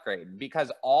 load the upgrade,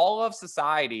 because all of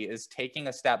society is taking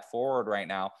a step forward right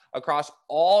now across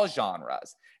all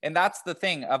genres. And that's the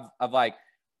thing of like,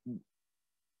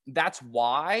 that's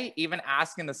why even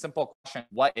asking the simple question,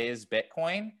 what is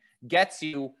Bitcoin, gets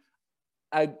you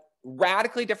a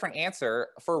radically different answer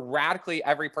for radically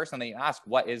every person that you ask,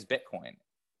 what is Bitcoin?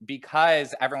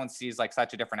 Because everyone sees like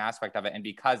such a different aspect of it, and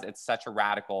because it's such a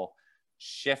radical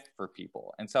shift for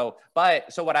people. And so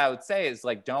what I would say is,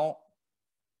 like, don't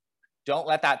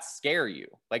let that scare you.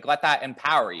 Like, let that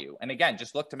empower you. And again,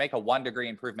 just look to make a 1 degree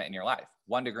improvement in your life.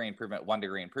 1 degree improvement, 1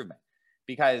 degree improvement.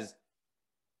 Because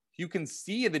you can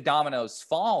see the dominoes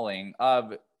falling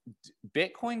of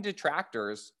Bitcoin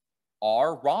detractors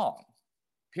are wrong,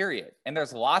 period. And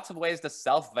there's lots of ways to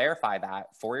self-verify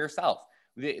that for yourself.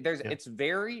 It's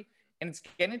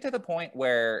getting to the point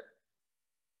where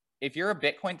if you're a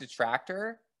Bitcoin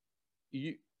detractor,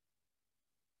 you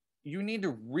need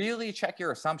to really check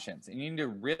your assumptions, and you need to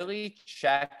really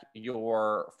check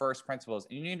your first principles,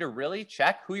 and you need to really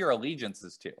check who your allegiance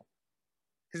is to.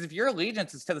 Because if your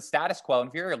allegiance is to the status quo, and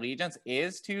if your allegiance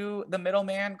is to the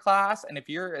middleman class, and if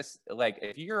you're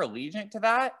allegiant to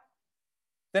that,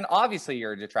 then obviously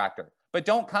you're a detractor. But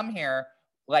don't come here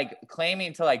like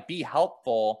claiming to like be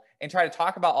helpful and try to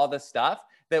talk about all this stuff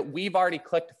that we've already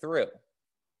clicked through.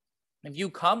 If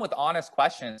you come with honest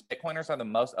questions, Bitcoiners are the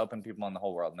most open people in the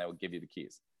whole world, and they will give you the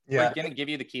keys. Yeah. We're going to give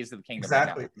you the keys to the kingdom.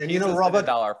 Exactly. Right now. And you know, Robert,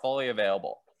 are fully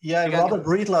available. Yeah, Robert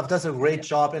Breedlove does a great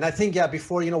job. And I think,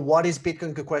 before, what is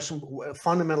Bitcoin? Good question,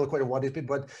 fundamental question, what is Bitcoin?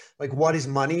 But like, what is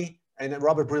money? And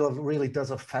Robert Breedlove really does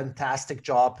a fantastic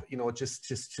job,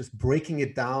 just breaking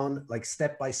it down, like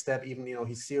step by step. Even,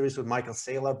 he's serious with Michael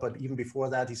Saylor, but even before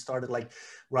that, he started like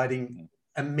writing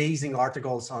amazing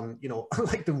articles on,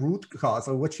 like the root cause,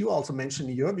 or what you also mentioned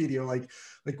in your video, like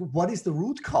what is the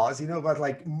root cause, but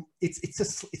like it's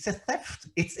a theft.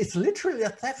 It's literally a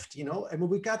theft, I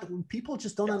mean, people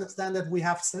just don't understand that we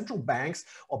have central banks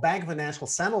or bank financial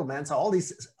settlements, all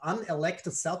these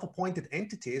unelected self-appointed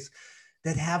entities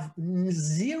that have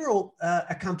zero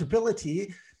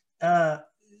accountability.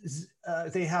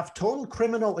 They have total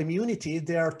criminal immunity.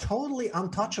 They are totally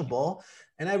untouchable.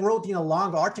 And I wrote,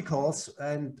 long articles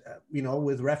and,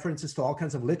 with references to all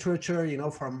kinds of literature,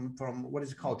 from what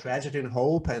is it called, Tragedy and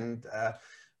Hope, and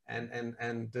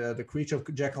the Creature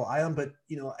of Jekyll Island. But,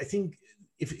 I think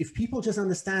if people just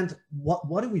understand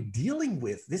what are we dealing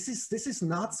with, this is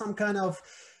not some kind of,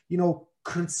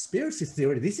 conspiracy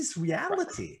theory. This is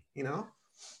reality,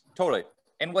 Totally.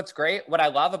 And what's great, what I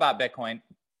love about Bitcoin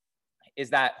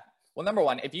is that, well, number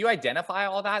one, if you identify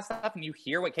all that stuff and you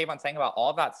hear what Kayvon's saying about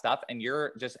all of that stuff, and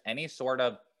you're just any sort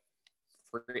of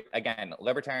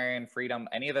libertarian, freedom,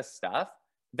 any of this stuff,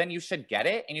 then you should get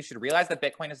it. And you should realize that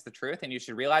Bitcoin is the truth. And you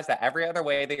should realize that every other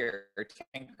way that you're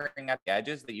tinkering at the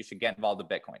edges, that you should get involved with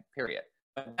Bitcoin, period.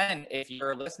 But then if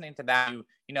you're listening to that,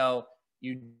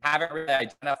 you haven't really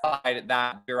identified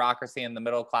that bureaucracy in the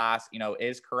middle class,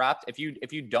 is corrupt. If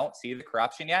you don't see the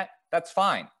corruption yet, that's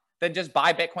fine. Then just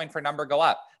buy Bitcoin for number go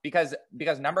up, because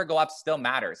number go up still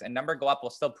matters, and number go up will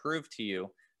still prove to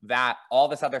you that all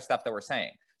this other stuff that we're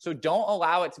saying. So don't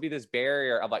allow it to be this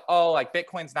barrier of like, oh, like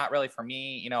Bitcoin's not really for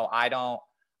me.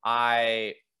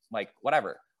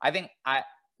 Whatever.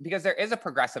 Because there is a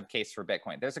progressive case for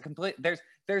Bitcoin.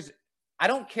 I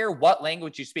don't care what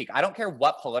language you speak. I don't care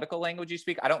what political language you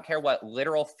speak. I don't care what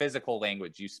literal physical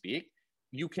language you speak.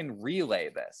 You can relay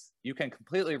this. You can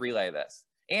completely relay this.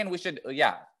 And we should,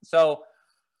 So,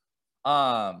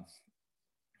 and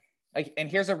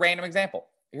here's a random example.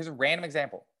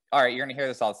 All right, you're gonna hear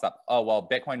this all this stuff. Oh, well,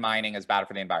 Bitcoin mining is bad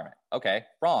for the environment. Okay,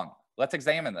 wrong. Let's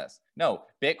examine this. No,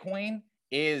 Bitcoin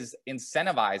is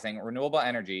incentivizing renewable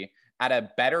energy at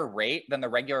a better rate than the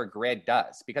regular grid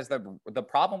does. Because the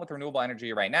problem with renewable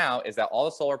energy right now is that all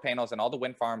the solar panels and all the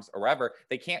wind farms or wherever,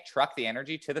 they can't truck the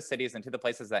energy to the cities and to the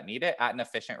places that need it at an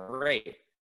efficient rate.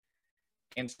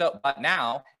 And so, but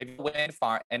now, if you wind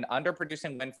farm, an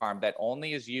underproducing wind farm that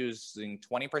only is using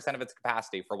 20% of its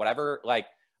capacity for whatever like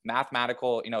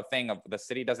mathematical, thing of the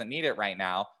city doesn't need it right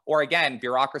now, or again,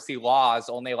 bureaucracy laws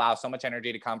only allow so much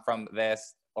energy to come from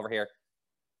this over here.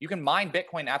 You can mine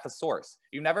Bitcoin at the source.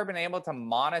 You've never been able to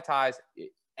monetize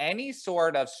any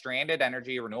sort of stranded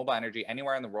energy, renewable energy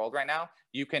anywhere in the world right now.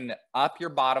 You can up your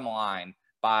bottom line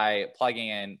by plugging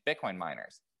in Bitcoin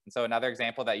miners. And so another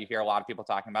example that you hear a lot of people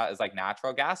talking about is like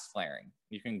natural gas flaring.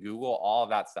 You can Google all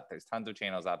of that stuff. There's tons of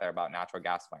channels out there about natural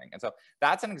gas flaring. And so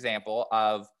that's an example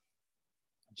of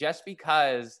just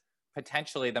because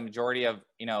potentially the majority of,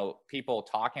 people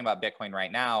talking about Bitcoin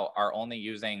right now are only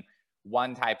using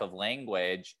one type of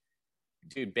language,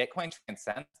 dude, Bitcoin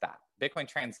transcends that. Bitcoin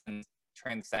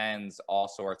transcends all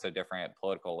sorts of different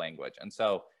political language. And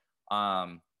so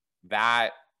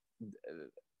that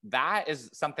is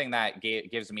something that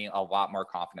gives me a lot more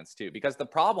confidence too, because the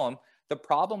problem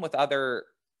with other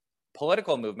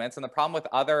political movements and the problem with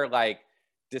other like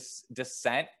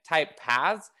dissent type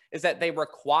paths is that they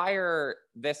require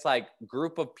this like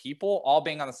group of people all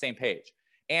being on the same page.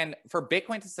 And for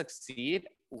Bitcoin to succeed,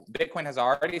 Bitcoin has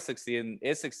already succeeded and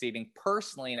is succeeding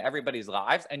personally in everybody's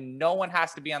lives, and no one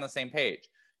has to be on the same page.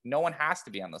 No one has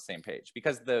to be on the same page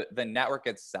because the network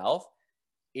itself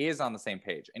is on the same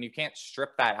page, and you can't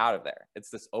strip that out of there. It's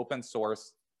this open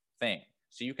source thing,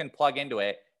 so you can plug into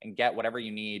it and get whatever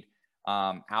you need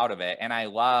out of it. And I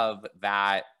love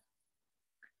that.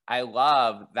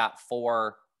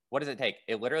 For what does it take?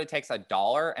 It literally takes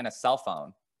 $1 and a cell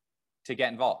phone to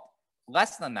get involved.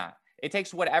 Less than that. It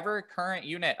takes whatever current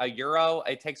unit, a euro,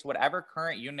 it takes whatever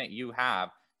current unit you have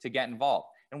to get involved.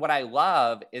 And what I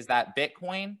love is that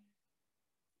Bitcoin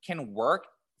can work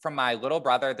from my little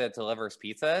brother that delivers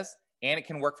pizzas, and it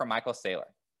can work for Michael Saylor.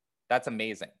 That's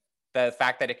amazing. The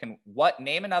fact that it can,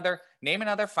 name another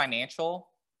financial,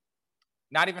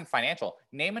 not even financial,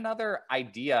 name another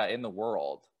idea in the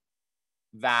world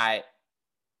that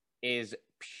is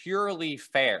purely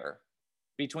fair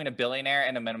between a billionaire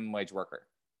and a minimum wage worker.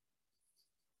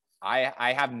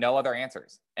 I have no other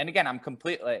answers. And again,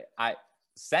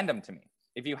 send them to me.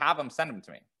 If you have them, send them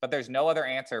to me. But there's no other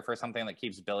answer for something that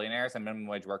keeps billionaires and minimum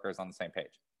wage workers on the same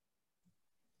page.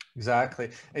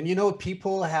 Exactly. And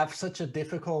people have such a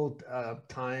difficult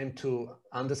time to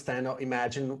understand or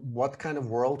imagine what kind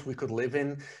of world we could live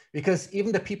in, because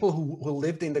even the people who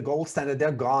lived in the gold standard,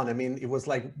 they're gone. I mean, it was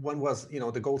like, when was,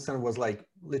 the gold standard was like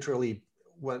literally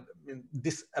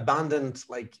this abandoned,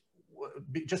 like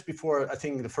just before, I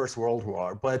think, the First World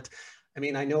War. But I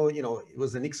mean, I know, it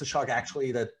was the Nixon shock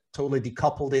actually that totally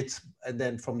decoupled it. And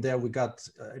then from there we got,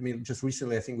 just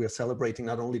recently, I think we are celebrating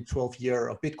not only 12th year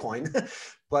of Bitcoin,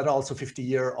 but also 50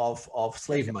 year of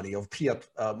slave money, of fiat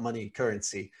money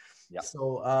currency. Yep.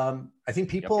 So I think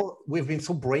people, we've been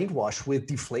so brainwashed with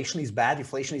deflation is bad,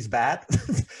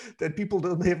 that people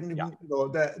don't have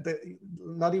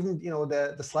not even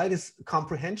the slightest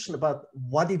comprehension about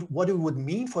what it would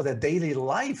mean for their daily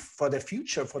life, for their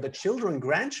future, for their children,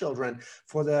 grandchildren,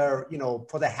 for their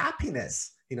for their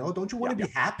happiness. Don't you want to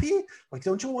be happy? Like,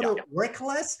 don't you want to work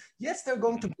less? Yes, they're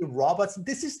going to be robots.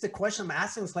 This is the question I'm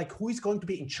asking. It's like, who is going to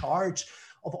be in charge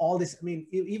of all this? I mean,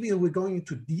 even we're going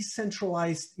into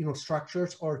decentralized,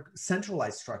 structures or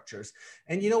centralized structures.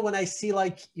 And, when I see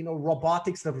like,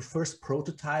 robotics, the first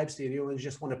prototypes, you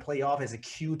just want to play off as a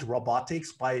cute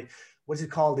robotics by, what is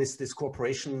it called? This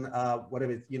corporation,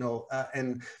 whatever,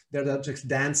 and they're just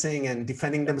dancing and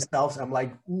defending themselves. I'm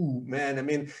like, ooh, man. I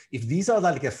mean, if these are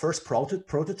like the first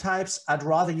prototypes, I'd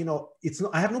rather,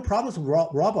 I have no problems with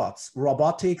robots,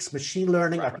 robotics, machine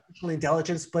learning, artificial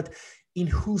intelligence, but in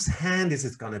whose hand is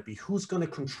it going to be? Who's going to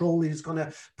control it? Who's going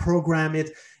to program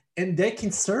it? And they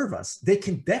can serve us. They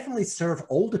can definitely serve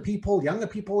older people, younger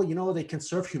people. They can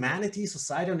serve humanity,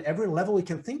 society on every level we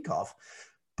can think of.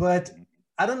 But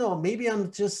I don't know, maybe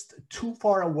I'm just too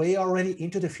far away already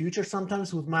into the future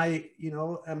sometimes with my,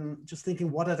 just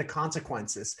thinking, what are the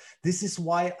consequences? This is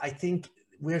why I think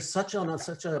we're such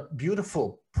a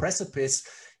beautiful precipice.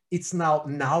 It's now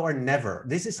or never.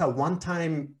 This is a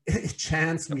one-time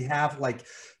chance we have. Like,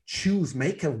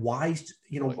 make a wise,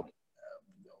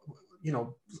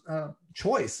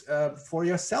 choice for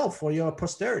yourself, for your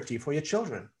posterity, for your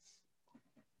children.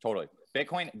 Totally.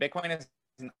 Bitcoin is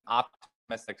an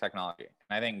optimistic technology,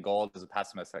 and I think gold is a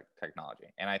pessimistic technology.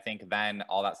 And I think then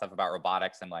all that stuff about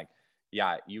robotics and like,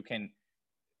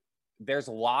 there's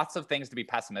lots of things to be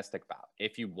pessimistic about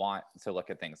if you want to look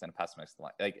at things in a pessimistic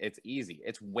light. Like, it's easy.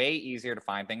 It's way easier to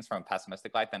find things from a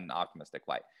pessimistic light than an optimistic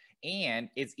light. And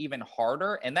it's even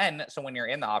harder. And then, so when you're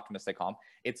in the optimistic column,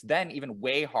 it's then even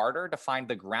way harder to find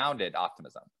the grounded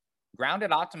optimism.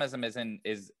 grounded optimism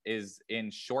is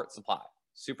in short supply,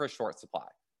 super short supply.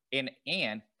 And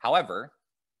however,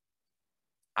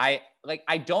 I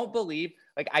don't believe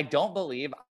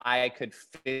I could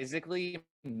physically,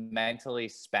 mentally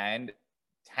spend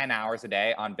 10 hours a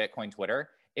day on Bitcoin Twitter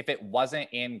if it wasn't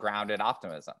in grounded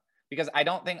optimism. Because I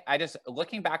don't think,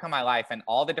 looking back on my life and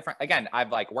all the different, again,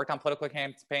 I've like worked on political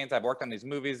campaigns, I've worked on these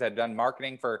movies, I've done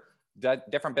marketing for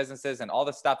different businesses and all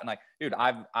this stuff. And like, dude,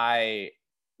 I've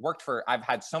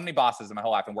had so many bosses in my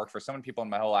whole life and worked for so many people in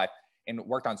my whole life and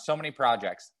worked on so many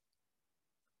projects.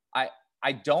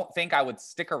 I don't think I would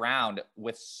stick around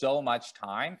with so much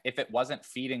time if it wasn't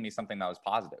feeding me something that was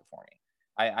positive for me.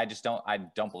 I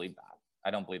don't believe that.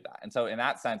 I don't believe that. And so in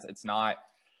that sense, it's not,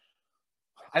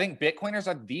 I think Bitcoiners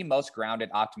are the most grounded,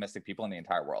 optimistic people in the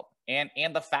entire world. And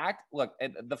the fact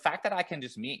that I can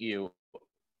just meet you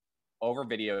over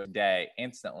video today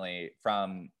instantly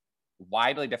from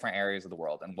widely different areas of the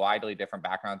world and widely different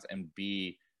backgrounds and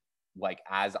be like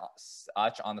as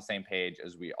such on the same page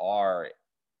as we are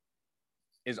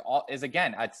is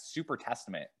again a super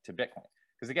testament to Bitcoin.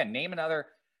 Because again, name another,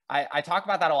 I talk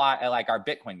about that a lot at like our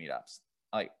Bitcoin meetups.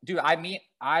 Like, dude,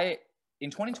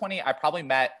 in 2020, I probably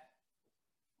met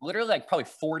literally like probably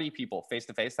 40 people face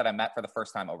to face that I met for the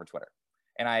first time over Twitter.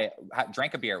 And I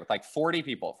drank a beer with like 40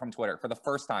 people from Twitter for the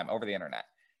first time over the internet.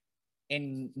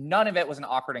 And none of it was an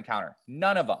awkward encounter.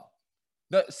 None of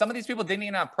them. Some of these people didn't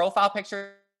even have profile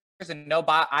pictures and no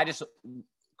bot. I just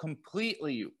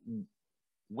completely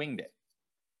winged it.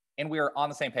 And we were on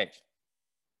the same page.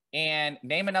 And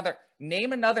name another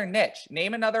niche,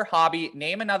 name another hobby,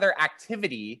 name another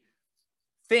activity,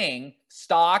 thing,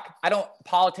 stock,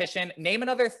 politician, name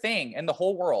another thing in the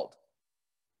whole world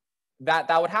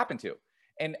that would happen to.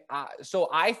 And so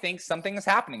I think something is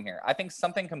happening here. I think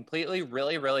something completely,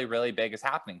 really, really, really big is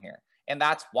happening here. And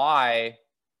that's why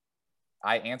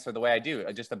I answer the way I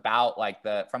do, just about like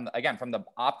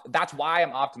that's why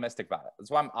I'm optimistic about it.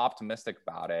 That's why I'm optimistic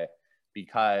about it,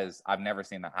 because I've never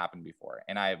seen that happen before.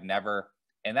 And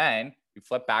and then you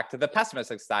flip back to the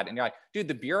pessimistic side and you're like, dude,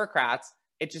 the bureaucrats,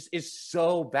 it just is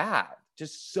so bad.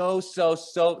 Just so,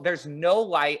 there's no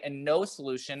light and no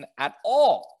solution at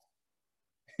all.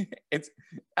 It's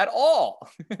at all.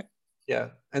 Yeah.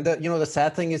 And the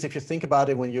sad thing is, if you think about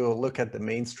it, when you look at the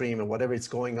mainstream and whatever it's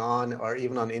going on, or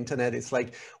even on the internet, it's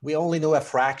like we only know a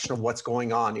fraction of what's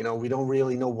going on. We don't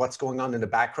really know what's going on in the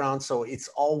background. So it's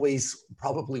always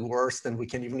probably worse than we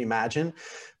can even imagine.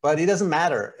 But it doesn't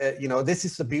matter. This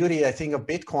is the beauty, I think, of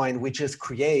Bitcoin, which just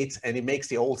creates, and it makes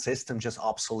the old system just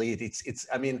obsolete.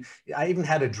 I mean, I even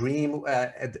had a dream,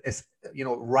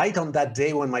 right on that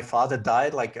day when my father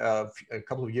died, like a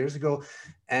couple of years ago.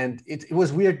 And it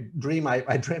was a weird dream.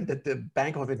 I dreamt that the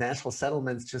Bank of International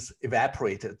Settlements just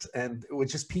evaporated and it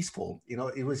was just peaceful.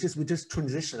 We just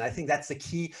transition. I think that's the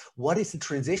key. What is the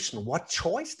transition? What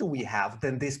choice do we have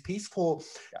than this peaceful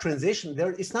transition?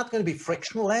 It's not going to be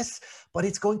frictionless, but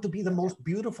it's going to be the most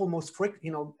beautiful, most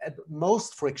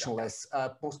frictionless,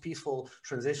 most peaceful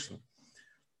transition.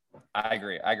 I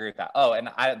agree with that. Oh, and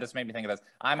this made me think of this.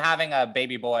 I'm having a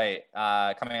baby boy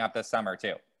coming up this summer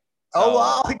too. So oh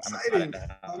wow, exciting!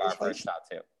 Our first shot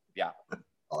too. Yeah.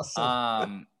 Awesome.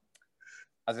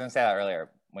 I was going to say that earlier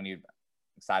when you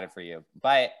excited for you,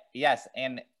 but yes,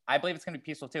 and I believe it's going to be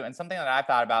peaceful too. And something that I've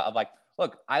thought about of like,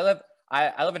 look, I live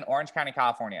in Orange County,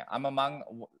 California.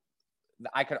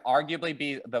 I could arguably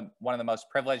be one of the most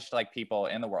privileged like people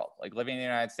in the world, like living in the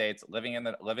United States, living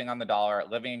on the dollar,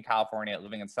 living in California,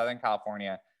 living in Southern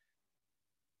California.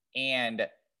 And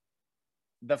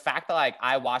the fact that like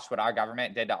I watched what our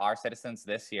government did to our citizens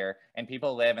this year, and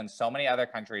people live in so many other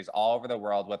countries all over the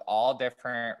world with all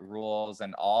different rules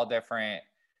and all different,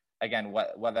 again,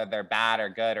 whether they're bad or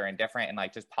good or indifferent, and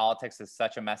like just politics is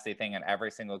such a messy thing in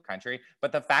every single country.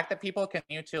 But the fact that people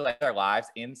continue to live their lives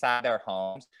inside their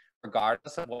homes,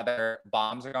 regardless of whether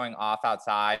bombs are going off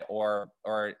outside or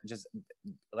just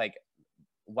like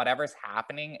whatever's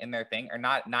happening in their thing, or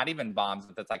not even bombs,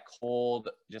 if it's like cold,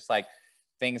 just like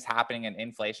things happening and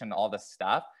inflation, all this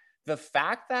stuff. The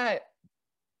fact that,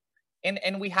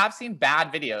 and we have seen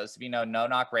bad videos,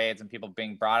 no-knock raids and people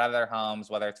being brought out of their homes,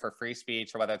 whether it's for free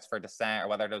speech or whether it's for dissent or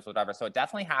whether it is whatever. So it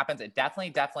definitely happens. It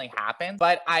definitely happens.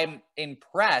 But I'm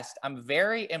impressed. I'm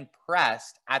very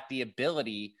impressed at the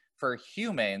ability for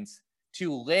humans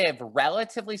to live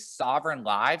relatively sovereign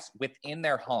lives within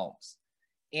their homes.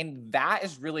 And that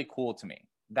is really cool to me.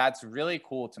 That's really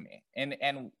cool to me.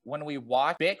 And when we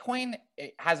watch Bitcoin,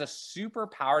 it has a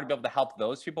superpower to be able to help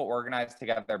those people organize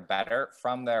together better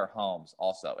from their homes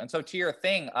also. And so to your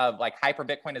thing of like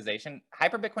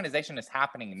hyper-Bitcoinization is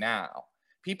happening now.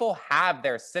 People have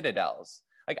their citadels.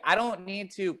 Like I don't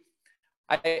need to,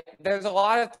 there's a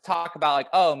lot of talk about like,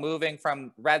 oh, moving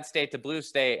from red state to blue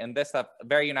state and this stuff,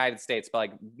 very United States, but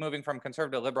like moving from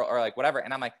conservative to liberal or like whatever.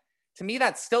 And I'm like, to me,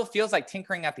 that still feels like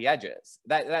tinkering at the edges.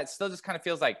 That still just kind of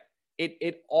feels like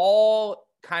it all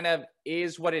kind of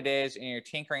is what it is, and you're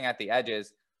tinkering at the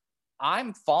edges.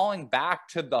 I'm falling back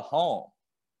to the home.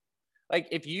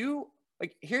 Like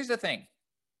here's the thing.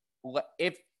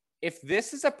 If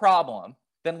this is a problem,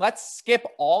 then let's skip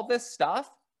all this stuff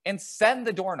and send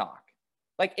the door knock.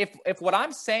 Like if what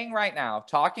I'm saying right now,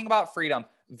 talking about freedom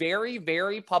very,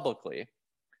 very publicly,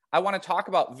 I want to talk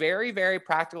about very, very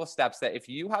practical steps that if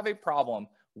you have a problem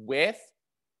with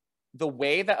the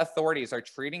way that authorities are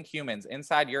treating humans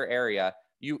inside your area,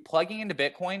 you plugging into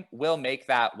Bitcoin will make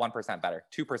that 1% better,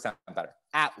 2% better,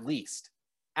 at least.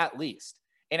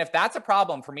 And if that's a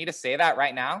problem for me to say that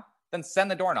right now, then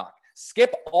send the door knock.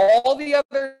 Skip all the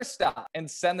other stuff and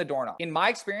send the door knock. In my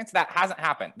experience, that hasn't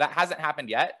happened. That hasn't happened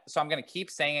yet. So I'm going to keep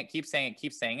saying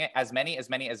it as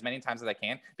many times as I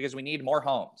can, because we need more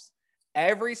homes.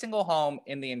 Every single home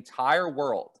in the entire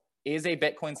world is a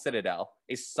Bitcoin citadel,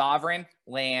 a sovereign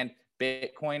land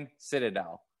Bitcoin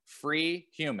citadel, free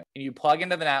human. And you plug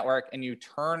into the network and you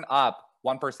turn up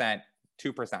 1%.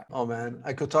 2%. Oh man,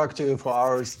 I could talk to you for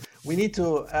hours. We need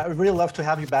to. I would really love to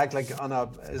have you back, like on a,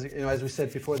 as we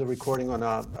said before the recording, on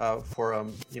a a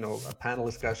panel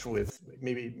discussion with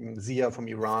maybe Zia from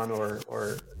Iran or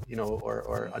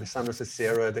Alessandro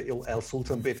Cesera, the El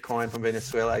Sultan Bitcoin from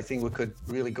Venezuela. I think we could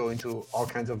really go into all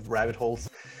kinds of rabbit holes.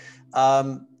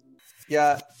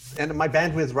 Yeah, and my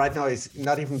bandwidth right now is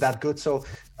not even that good. So,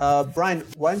 Brian,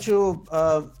 why don't you,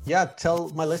 tell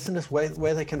my listeners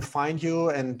where they can find you,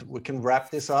 and we can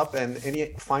wrap this up. And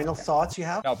any final thoughts you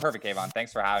have? No, perfect, Kayvon.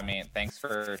 Thanks for having me. Thanks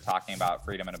for talking about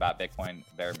freedom and about Bitcoin.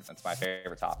 That's my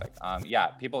favorite topic.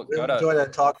 People go to enjoy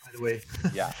that talk, by the way.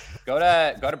 Yeah, go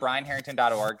to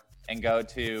brianharrington.org. and go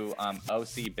to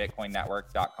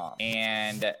ocbitcoinnetwork.com.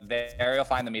 And there you'll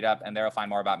find the meetup, and there you'll find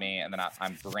more about me. And then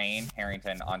I'm Brain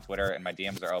Harrington on Twitter, and my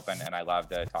DMs are open, and I love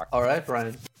to talk. All right,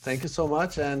 Brian. Thank you so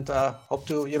much, and hope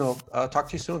to talk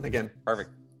to you soon again. Perfect.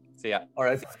 See ya. All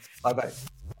right. Bye-bye.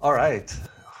 All right.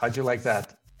 How'd you like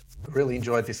that? Really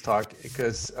enjoyed this talk,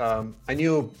 because I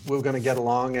knew we were going to get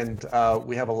along, and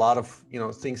we have a lot of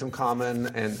things in common,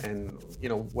 and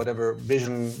whatever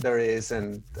vision there is,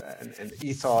 and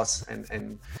ethos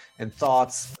and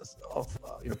thoughts of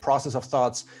process of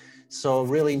thoughts. So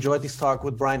really enjoyed this talk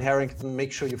with Brian Harrington.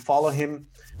 Make sure you follow him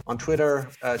on Twitter.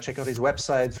 Check out his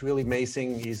website. It's really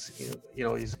amazing. He's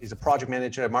a project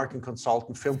manager, a marketing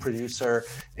consultant, film producer,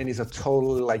 and he's a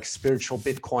total spiritual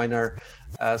Bitcoiner.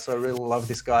 So I really love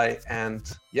this guy. And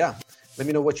yeah, let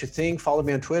me know what you think. Follow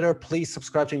me on Twitter. Please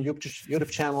subscribe to my YouTube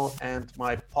channel and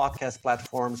my podcast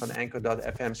platforms on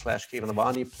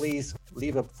anchor.fm/KayvonAvandi. Please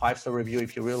leave a 5-star review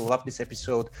if you really love this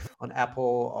episode on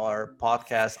Apple or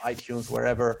podcast, iTunes,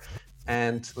 wherever.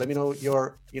 And let me know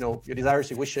your desires,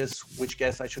 your wishes, which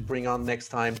guests I should bring on next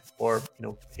time, or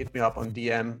hit me up on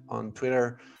DM on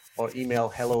Twitter, or email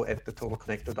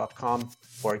hello@thetotalconnector.com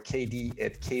or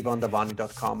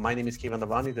kd@kayvondavani.com. My name is Kayvon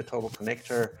Davani, the Total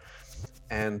Connector,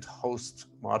 and host,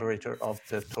 moderator of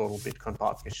the Total Bitcoin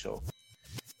Podcast Show.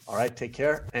 All right, take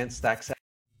care and stack safe.